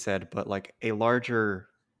lot to be said, but like a larger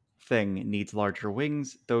thing needs larger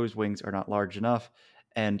wings. Those wings are not large enough,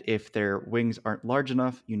 and if their wings aren't large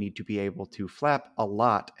enough, you need to be able to flap a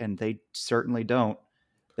lot, and they certainly don't.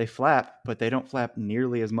 They flap, but they don't flap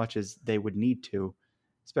nearly as much as they would need to,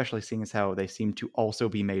 especially seeing as how they seem to also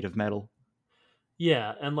be made of metal.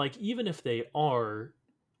 Yeah, and like even if they are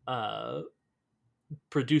uh,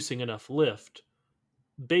 producing enough lift,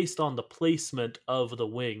 based on the placement of the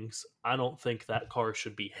wings, I don't think that car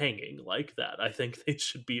should be hanging like that. I think they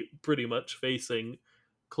should be pretty much facing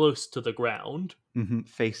close to the ground. Hmm.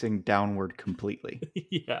 Facing downward completely.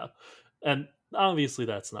 Yeah. And obviously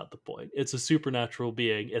that's not the point. It's a supernatural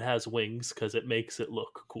being. It has wings because it makes it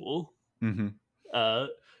look cool. Hmm. Uh,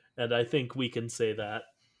 and I think we can say that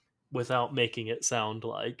without making it sound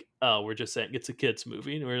like, oh, we're just saying it's a kids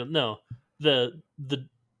movie. No, the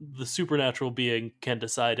the supernatural being can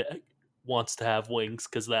decide it wants to have wings,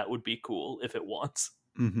 because that would be cool if it wants.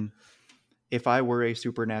 Mm-hmm. If I were a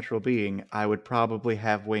supernatural being, I would probably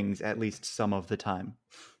have wings at least some of the time.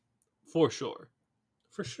 For sure.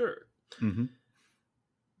 For sure. Mm-hmm.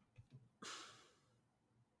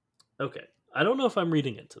 Okay. I don't know if I'm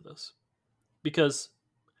reading into this, because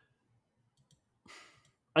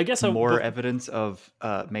I guess More evidence of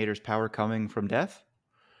Mater's power coming from death?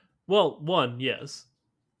 well, one, yes.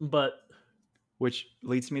 But Which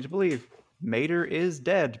leads me to believe Mater is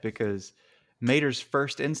dead, because Mater's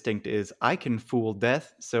first instinct is, I can fool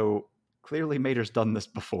death, so clearly Mater's done this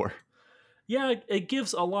before. yeah, it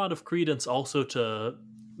gives a lot of credence also to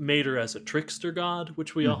Mater as a trickster god,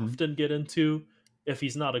 which we Mm-hmm. often get into. If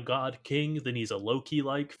he's not a god king, then he's a Loki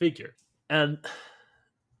like figure. And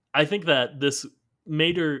I think that this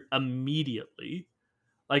Mater immediately,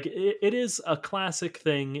 like, it is a classic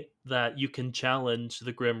thing that you can challenge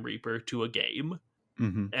the Grim Reaper to a game.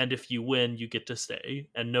 Mm-hmm. And if you win, you get to stay,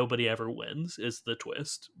 and nobody ever wins, is the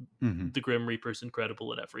twist. Mm-hmm. The Grim Reaper's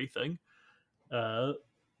incredible at everything. Uh,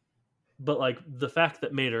 but like the fact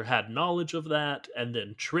that Mater had knowledge of that and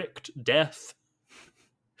then tricked death,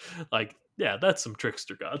 like, yeah, that's some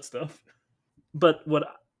trickster god stuff. But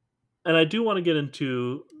and I do want to get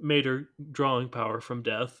into Mater drawing power from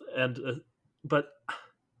death, and but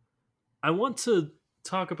I want to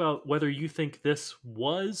talk about whether you think this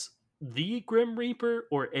was the Grim Reaper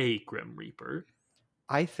or a Grim Reaper.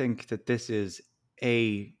 I think that this is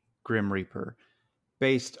a Grim Reaper,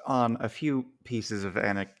 based on a few pieces of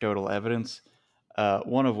anecdotal evidence,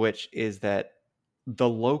 one of which is that the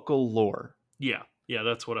local lore, Yeah,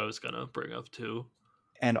 that's what I was gonna bring up too.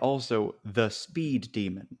 and also the speed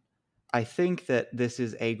demon. I think that this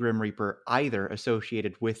is a Grim Reaper either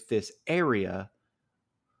associated with this area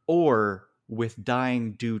or with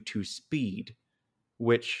dying due to speed,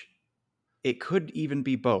 which it could even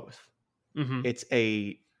be both. Mm-hmm. It's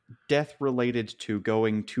a death related to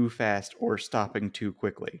going too fast or stopping too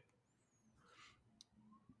quickly.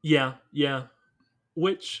 Yeah,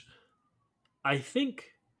 which I think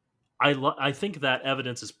I think that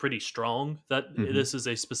evidence is pretty strong that this is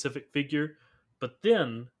a specific figure, but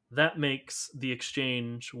then that makes the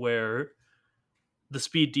exchange where the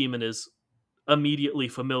speed demon is immediately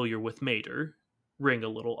familiar with Mater ring a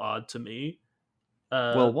little odd to me.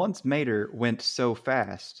 Well, once Mater went so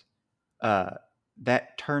fast,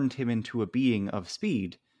 that turned him into a being of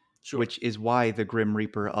speed, Sure. which is why the Grim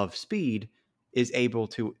Reaper of speed is able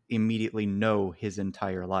to immediately know his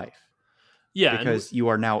entire life. Yeah, because you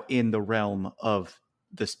are now in the realm of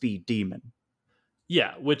the speed demon.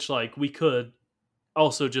 Yeah, which, like, we could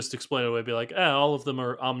also just explain it away, be like, all of them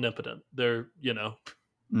are omnipotent. They're,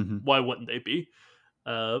 why wouldn't they be?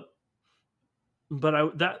 But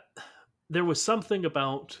there was something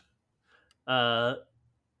about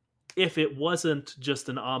if it wasn't just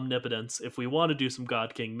an omnipotence, if we want to do some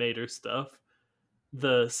God King Mater stuff,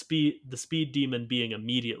 the speed demon being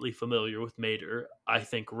immediately familiar with Mater, I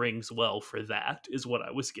think rings well for that, is what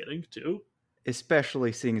I was getting to.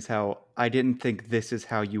 Especially seeing as how I didn't think this is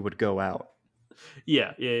how you would go out.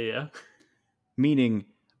 Yeah. Meaning,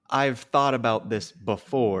 I've thought about this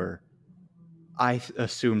before. I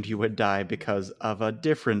assumed you would die because of a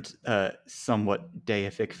different, somewhat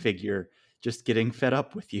deific figure just getting fed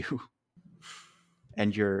up with you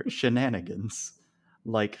and your shenanigans.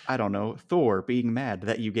 Like, I don't know, Thor being mad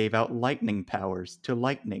that you gave out lightning powers to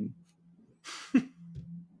lightning.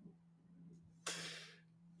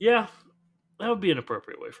 Yeah, that would be an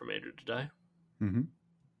appropriate way for Mater to die.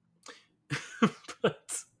 Mm-hmm.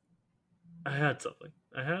 But I had something.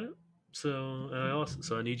 I had it. So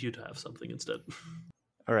I need you to have something instead.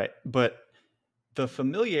 All right, but the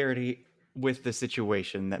familiarity with the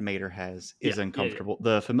situation that Mater has is uncomfortable.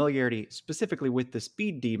 Yeah. The familiarity specifically with the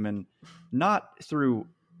speed demon, not through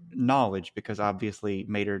knowledge, because obviously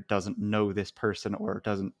Mater doesn't know this person or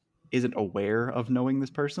isn't aware of knowing this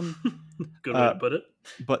person. Good way to put it.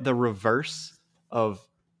 But the reverse of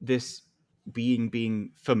this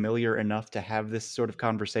being familiar enough to have this sort of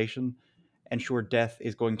conversation, and sure, death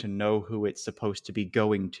is going to know who it's supposed to be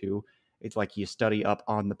going to. It's like you study up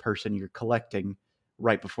on the person you're collecting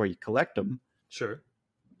right before you collect them. Sure.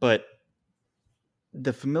 But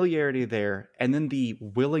the familiarity there, and then the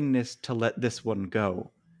willingness to let this one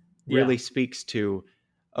go, really speaks to,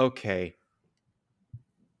 okay,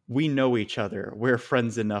 we know each other. We're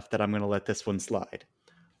friends enough that I'm going to let this one slide.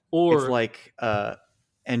 Or it's like,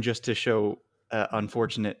 and just to show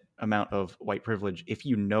unfortunate amount of white privilege, if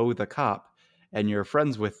you know the cop and you're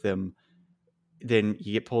friends with them, then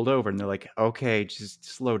you get pulled over and they're like, okay, just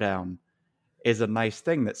slow down. is a nice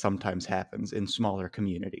thing that sometimes happens in smaller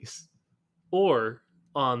communities. Or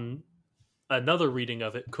on another reading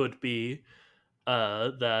of it could be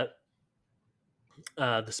that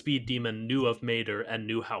the speed demon knew of Mater and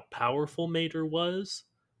knew how powerful Mater was,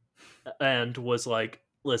 and was like,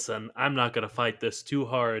 listen, I'm not going to fight this too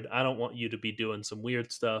hard. I don't want you to be doing some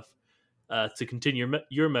weird stuff. To continue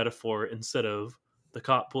your metaphor, instead of the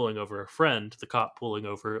cop pulling over a friend, the cop pulling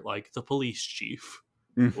over like the police chief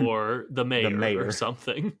or the mayor or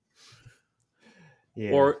something.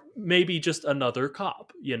 Yeah. Or maybe just another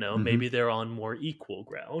cop, Mhm. maybe they're on more equal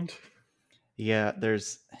ground. Yeah,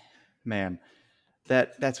 man,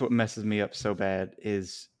 that's what messes me up so bad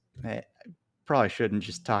is probably shouldn't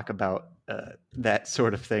just talk about that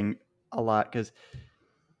sort of thing a lot because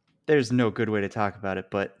there's no good way to talk about it.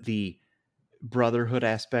 But the brotherhood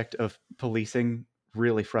aspect of policing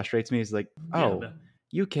really frustrates me. Is like, oh,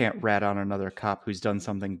 you can't rat on another cop who's done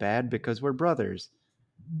something bad because we're brothers.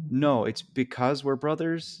 No, it's because we're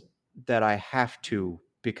brothers that I have to,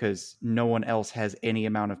 because no one else has any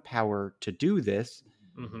amount of power to do this.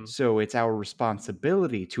 Mm-hmm. So it's our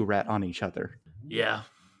responsibility to rat on each other. Yeah.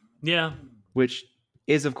 Which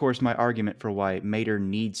is, of course, my argument for why Mater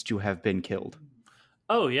needs to have been killed.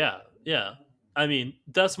 Oh, yeah. I mean,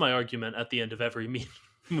 that's my argument at the end of every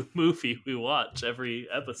movie we watch, every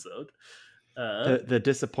episode. The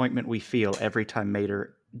disappointment we feel every time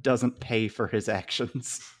Mater doesn't pay for his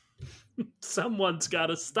actions. Someone's got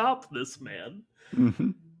to stop this man.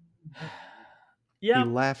 Mm-hmm. Yeah. He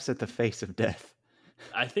laughs at the face of death.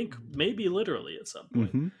 I think maybe literally at some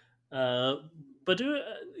point. Mm-hmm. But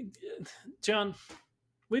John,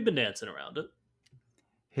 we've been dancing around it.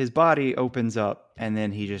 His body opens up, and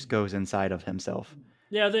then he just goes inside of himself.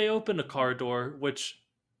 Yeah, they open a car door, which,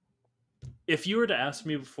 if you were to ask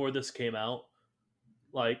me before this came out,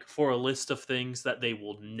 like, for a list of things that they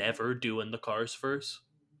will never do in the Cars-verse,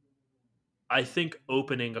 I think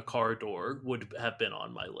opening a car door would have been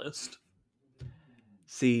on my list.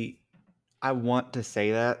 See, I want to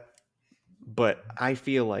say that, but I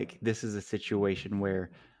feel like this is a situation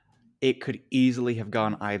where it could easily have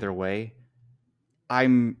gone either way.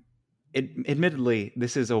 Admittedly,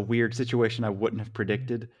 this is a weird situation I wouldn't have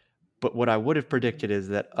predicted, but what I would have predicted is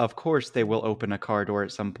that, of course, they will open a car door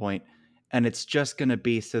at some point, and it's just going to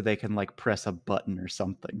be so they can, like, press a button or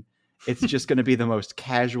something. It's just going to be the most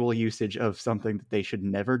casual usage of something that they should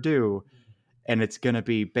never do, and it's going to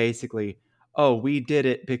be basically, oh, we did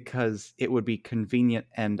it because it would be convenient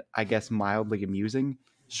and, I guess, mildly amusing,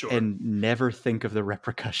 and never think of the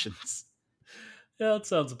repercussions. Yeah, that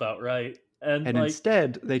sounds about right. And like,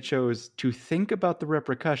 instead, they chose to think about the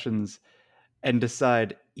repercussions and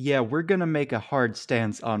decide, yeah, we're going to make a hard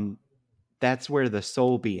stance on that's where the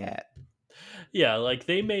soul be at. Yeah, like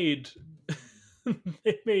they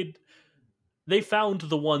found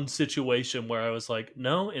the one situation where I was like,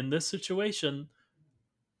 no, in this situation,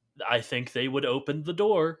 I think they would open the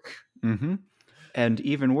door. Mm-hmm. And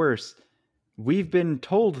even worse, we've been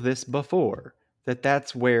told this before, that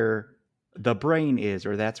that's where the brain is,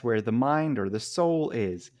 or that's where the mind or the soul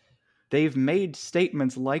is. They've made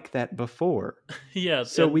statements like that before. Yeah.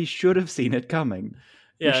 So we should have seen it coming.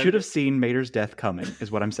 Yeah, we should have seen Mater's death coming,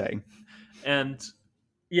 is what I'm saying. And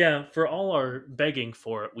yeah, for all our begging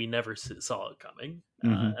for it, we never saw it coming.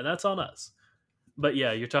 And that's on us. But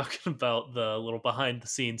yeah, you're talking about the little behind the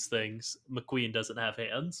scenes things. McQueen doesn't have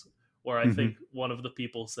hands, where I think one of the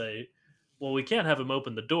people say, well, we can't have him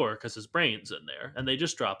open the door because his brain's in there. And they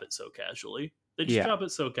just drop it so casually. Drop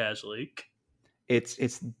it so casually.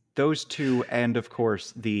 It's those two, and of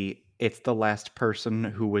course, it's the last person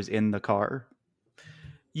who was in the car.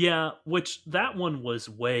 Yeah, which that one was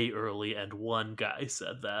way early, and one guy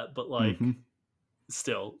said that. But like,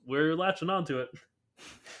 still, we're latching onto it.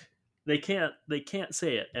 They can't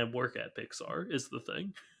say it and work at Pixar is the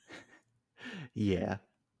thing. Yeah.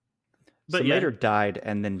 But so Mater died,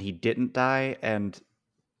 and then he didn't die, and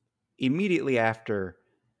immediately after,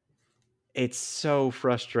 it's so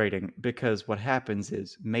frustrating because what happens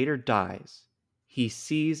is Mater dies. He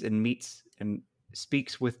sees and meets and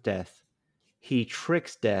speaks with death. He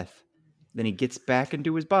tricks death. Then he gets back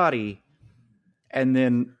into his body. And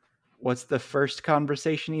then what's the first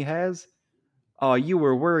conversation he has? Oh, you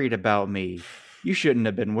were worried about me. You shouldn't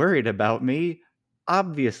have been worried about me.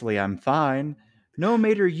 Obviously, I'm fine. No,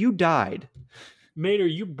 Mater, you died. Mater,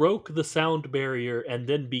 you broke the sound barrier and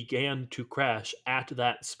then began to crash at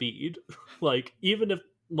that speed. Like, even if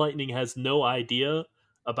Lightning has no idea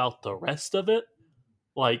about the rest of it,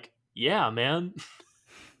 like, yeah, man,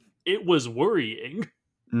 it was worrying.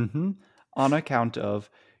 On account of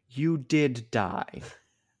you did die.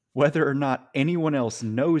 Whether or not anyone else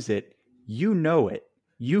knows it, You know it.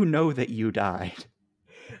 You know that you died.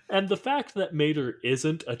 And the fact that Mater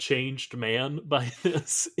isn't a changed man by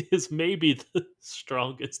this is maybe the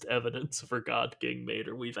strongest evidence for God King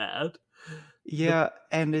Mater we've had. Yeah,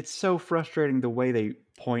 and it's so frustrating the way they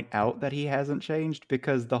point out that he hasn't changed,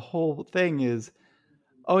 because the whole thing is,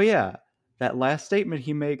 oh yeah, that last statement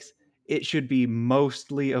he makes, it should be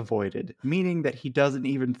mostly avoided, meaning that he doesn't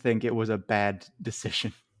even think it was a bad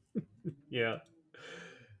decision. Yeah.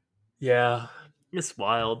 Yeah. It's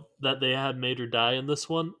wild that they had Mater die in this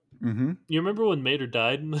one. Mm-hmm. You remember when Mater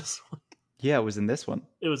died in this one? Yeah, it was in this one.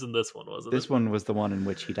 It was in this one, wasn't it? This one was the one in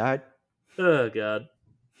which he died. Oh, God.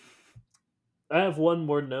 I have one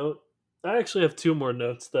more note. I actually have two more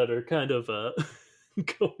notes that are kind of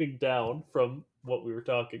going down from what we were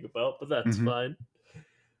talking about, but that's Mm-hmm. fine.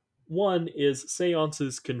 One is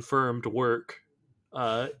Seance's confirmed work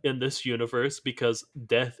in this universe, because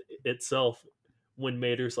death itself, when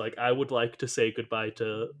Mater's like, I would like to say goodbye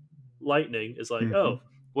to Lightning, is like, Mm-hmm. oh,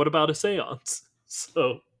 what about a seance?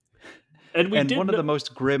 So, and we And did one of know. the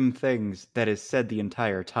most grim things that is said the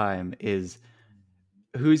entire time is,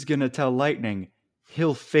 who's gonna tell Lightning?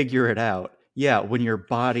 He'll figure it out. Yeah, when your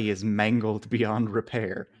body is mangled beyond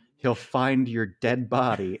repair, he'll find your dead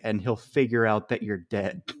body and he'll figure out that you're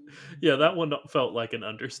dead. Yeah, that one felt like an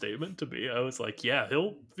understatement to me. I was like, yeah,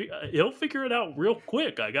 he'll figure it out real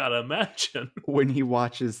quick, I gotta imagine. When he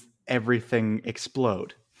watches everything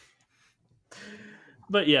explode.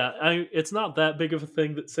 But yeah, it's not that big of a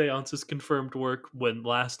thing that Seance's confirmed work, when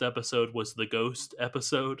last episode was the ghost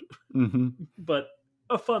episode. Mm-hmm. But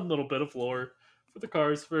a fun little bit of lore for the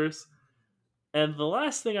Cars verse. And the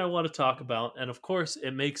last thing I want to talk about, and of course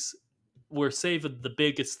we're saving the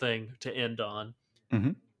biggest thing to end on.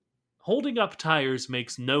 Mm-hmm. Holding up tires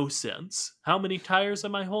makes no sense. How many tires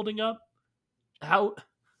am I holding up? How?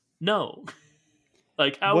 No.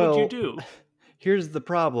 Like, how would you Well, do? here's the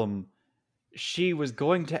problem. She was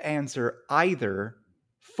going to answer either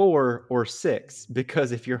 4 or 6,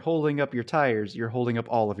 because if you're holding up your tires, you're holding up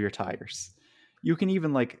all of your tires. You can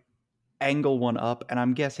even like angle one up, and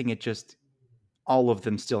I'm guessing it just, all of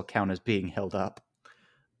them still count as being held up.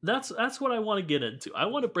 That's what I want to get into. I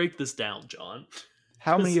want to break this down, John.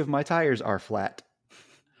 How many 'Cause, of my tires are flat?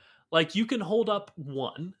 like, you can hold up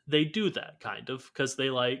one. They do that kind of because they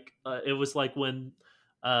like. It was like when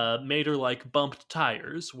Mater like bumped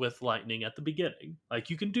tires with Lightning at the beginning. Like,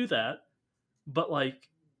 you can do that, but like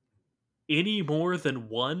any more than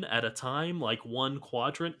one at a time, like one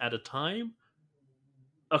quadrant at a time,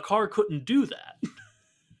 a car couldn't do that.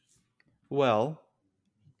 Well,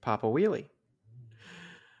 pop a wheelie.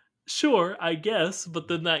 Sure, I guess, but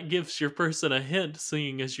then that gives your person a hint,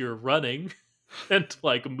 seeing as you're running and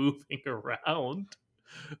like moving around.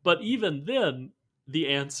 But even then, the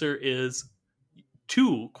answer is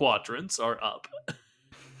 2 quadrants are up.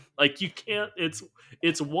 Like, you can't.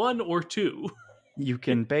 It's one or two. You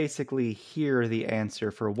can basically hear the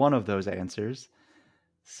answer for one of those answers.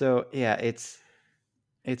 So yeah, it's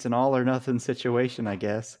an all or nothing situation, I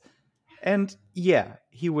guess. And yeah,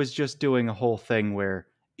 he was just doing a whole thing where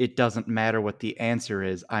it doesn't matter what the answer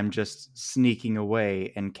is, I'm just sneaking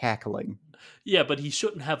away and cackling. Yeah, but he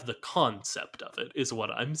shouldn't have the concept of it, is what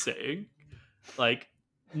I'm saying. Like,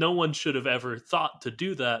 no one should have ever thought to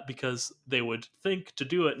do that, because they would think to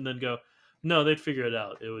do it and then go, no, they'd figure it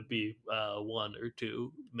out. It would be 1 or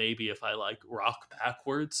 2. Maybe if I like rock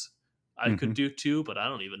backwards, I could Mhm. do 2, but I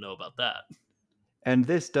don't even know about that. And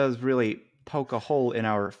this does really poke a hole in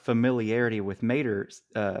our familiarity with Mater's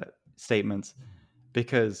statements,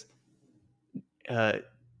 because the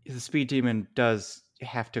Speed Demon does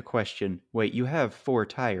have to question, wait, you have 4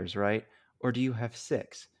 tires, right? Or do you have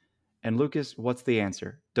 6? And Lucas, what's the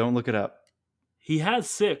answer? Don't look it up. He has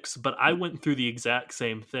 6, but I went through the exact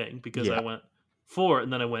same thing, because I Yeah. went 4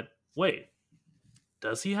 and then I went, wait,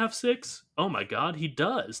 does he have 6? Oh my god, he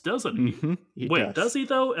does, doesn't he? Mm-hmm. He Wait, does he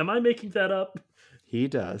though? Am I making that up? He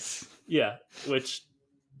does. Yeah, which,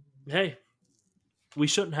 hey, we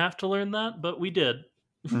shouldn't have to learn that, but we did.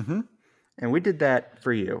 Mm-hmm. And we did that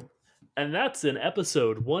for you. And that's in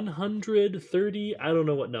episode 130. I don't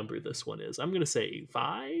know what number this one is. I'm going to say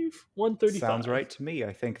 135. Sounds right to me.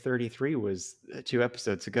 I think 33 was 2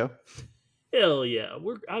 episodes ago. Hell yeah.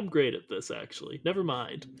 I'm great at this, actually. Never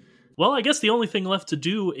mind. Well, I guess the only thing left to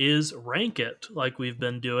do is rank it like we've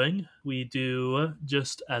been doing. We do,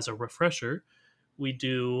 just as a refresher, we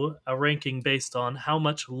do a ranking based on how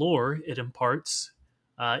much lore it imparts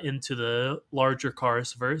into the larger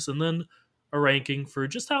Cars verse, and then a ranking for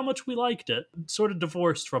just how much we liked it, sort of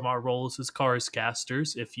divorced from our roles as Cars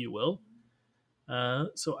casters, if you will.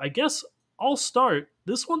 So I guess I'll start.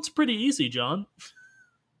 This one's pretty easy, John.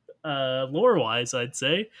 lore-wise, I'd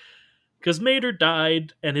say. Because Mater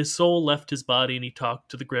died, and his soul left his body, and he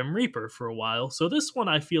talked to the Grim Reaper for a while. So this one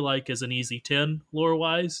I feel like is an easy 10,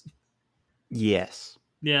 lore-wise. Yes.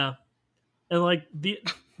 Yeah. And, like,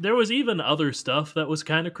 there was even other stuff that was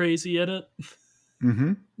kind of crazy in it.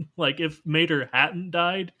 Mm-hmm. Like, if Mater hadn't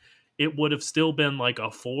died, it would have still been, like,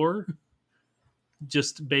 a 4.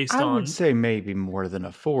 Just based on... I would say maybe more than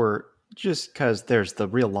a 4, just because there's the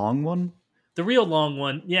real long one. The real long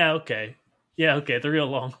one, yeah, okay. Yeah, okay, the real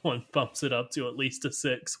long one bumps it up to at least a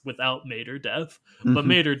 6 without Mater death. Mm-hmm. But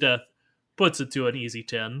Mater death puts it to an easy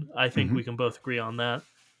 10. I think Mm-hmm. we can both agree on that.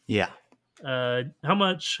 Yeah. How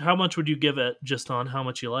much would you give it just on how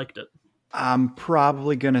much you liked it? I'm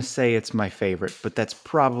probably going to say it's my favorite, but that's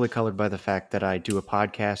probably colored by the fact that I do a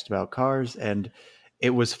podcast about cars, and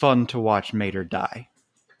it was fun to watch Mater die.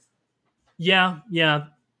 Yeah.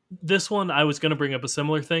 This one, I was going to bring up a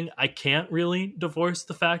similar thing. I can't really divorce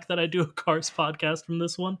the fact that I do a Cars podcast from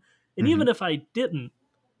this one. And even if I didn't,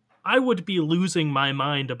 I would be losing my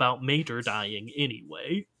mind about Mater dying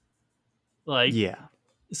anyway. Like, yeah.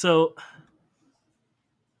 So,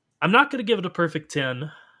 I'm not going to give it a perfect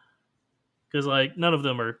 10. Because, like, none of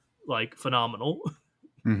them are, like, phenomenal.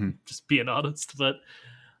 Mm-hmm. Just being honest. But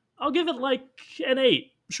I'll give it, like, an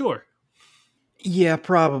 8. Sure. Yeah,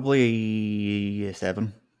 probably a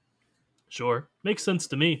 7. Sure. Makes sense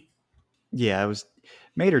to me. Yeah, it was...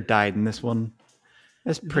 Mater died in this one.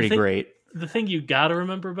 That's pretty great. The thing you gotta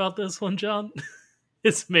remember about this one, John,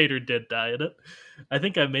 is Mater did die in it. I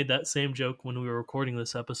think I made that same joke when we were recording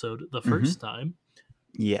this episode the first time.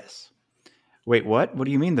 Yes. Wait, what? What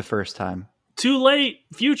do you mean the first time? Too late!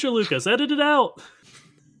 Future Lucas, edit it out!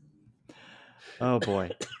 Oh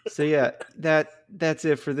boy. So yeah, that's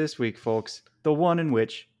it for this week, folks. The one in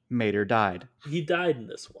which Mater died. He died in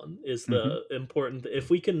this one is the important... If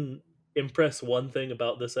we can impress one thing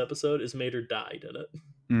about this episode, is Mater died in it.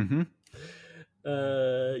 Mm-hmm.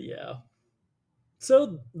 Yeah.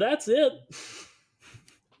 So that's it.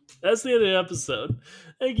 That's the end of the episode.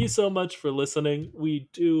 Thank you so much for listening. We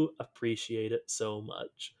do appreciate it so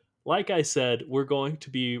much. Like I said, we're going to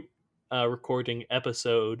be recording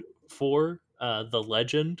episode 4, The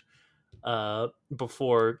Legend,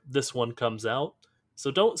 before this one comes out. So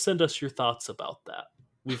don't send us your thoughts about that.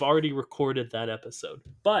 We've already recorded that episode.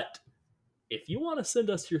 But if you want to send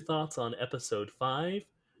us your thoughts on episode 5,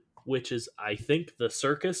 which is, I think, the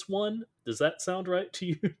circus one, does that sound right to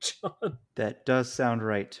you, John? That does sound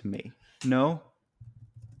right to me. No,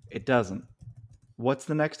 it doesn't. What's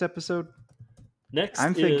the next episode?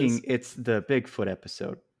 I'm thinking it's the Bigfoot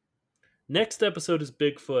episode. Next episode is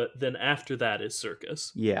Bigfoot, then after that is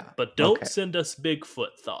circus. Yeah. But don't send us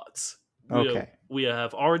Bigfoot thoughts. We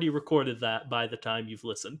have already recorded that by the time you've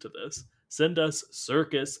listened to this. Send us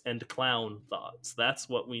circus and clown thoughts. That's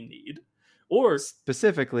what we need. Or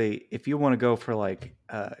specifically, if you want to go for like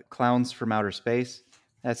clowns from outer space,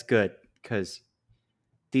 that's good, because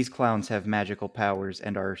these clowns have magical powers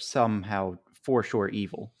and are somehow for sure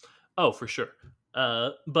evil. Oh, for sure.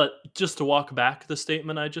 But just to walk back the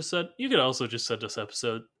statement I just said, you could also just send us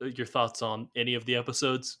your thoughts on any of the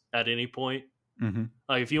episodes at any point. Mm-hmm.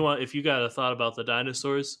 Like if you got a thought about the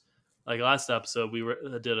dinosaurs, like last episode we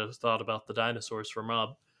did a thought about the dinosaurs from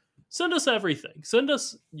Rob. Send us everything. Send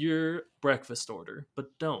us your breakfast order,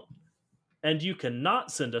 but don't. And you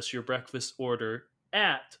cannot send us your breakfast order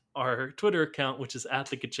at our Twitter account, which is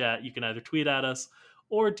 @thekachat. You can either tweet at us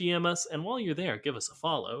or DM us, and while you're there, give us a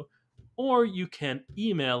follow. Or you can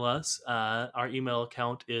email us. Our email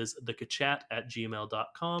account is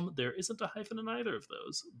thekachat@gmail.com. There isn't a hyphen in either of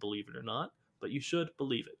those, believe it or not, but you should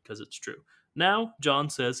believe it, because it's true. Now, John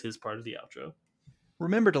says his part of the outro.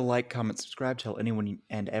 Remember to like, comment, subscribe, tell anyone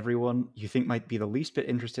and everyone you think might be the least bit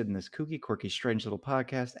interested in this kooky, quirky, strange little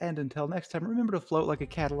podcast. And until next time, remember to float like a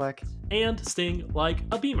Cadillac and sting like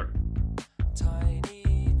a Beamer. Time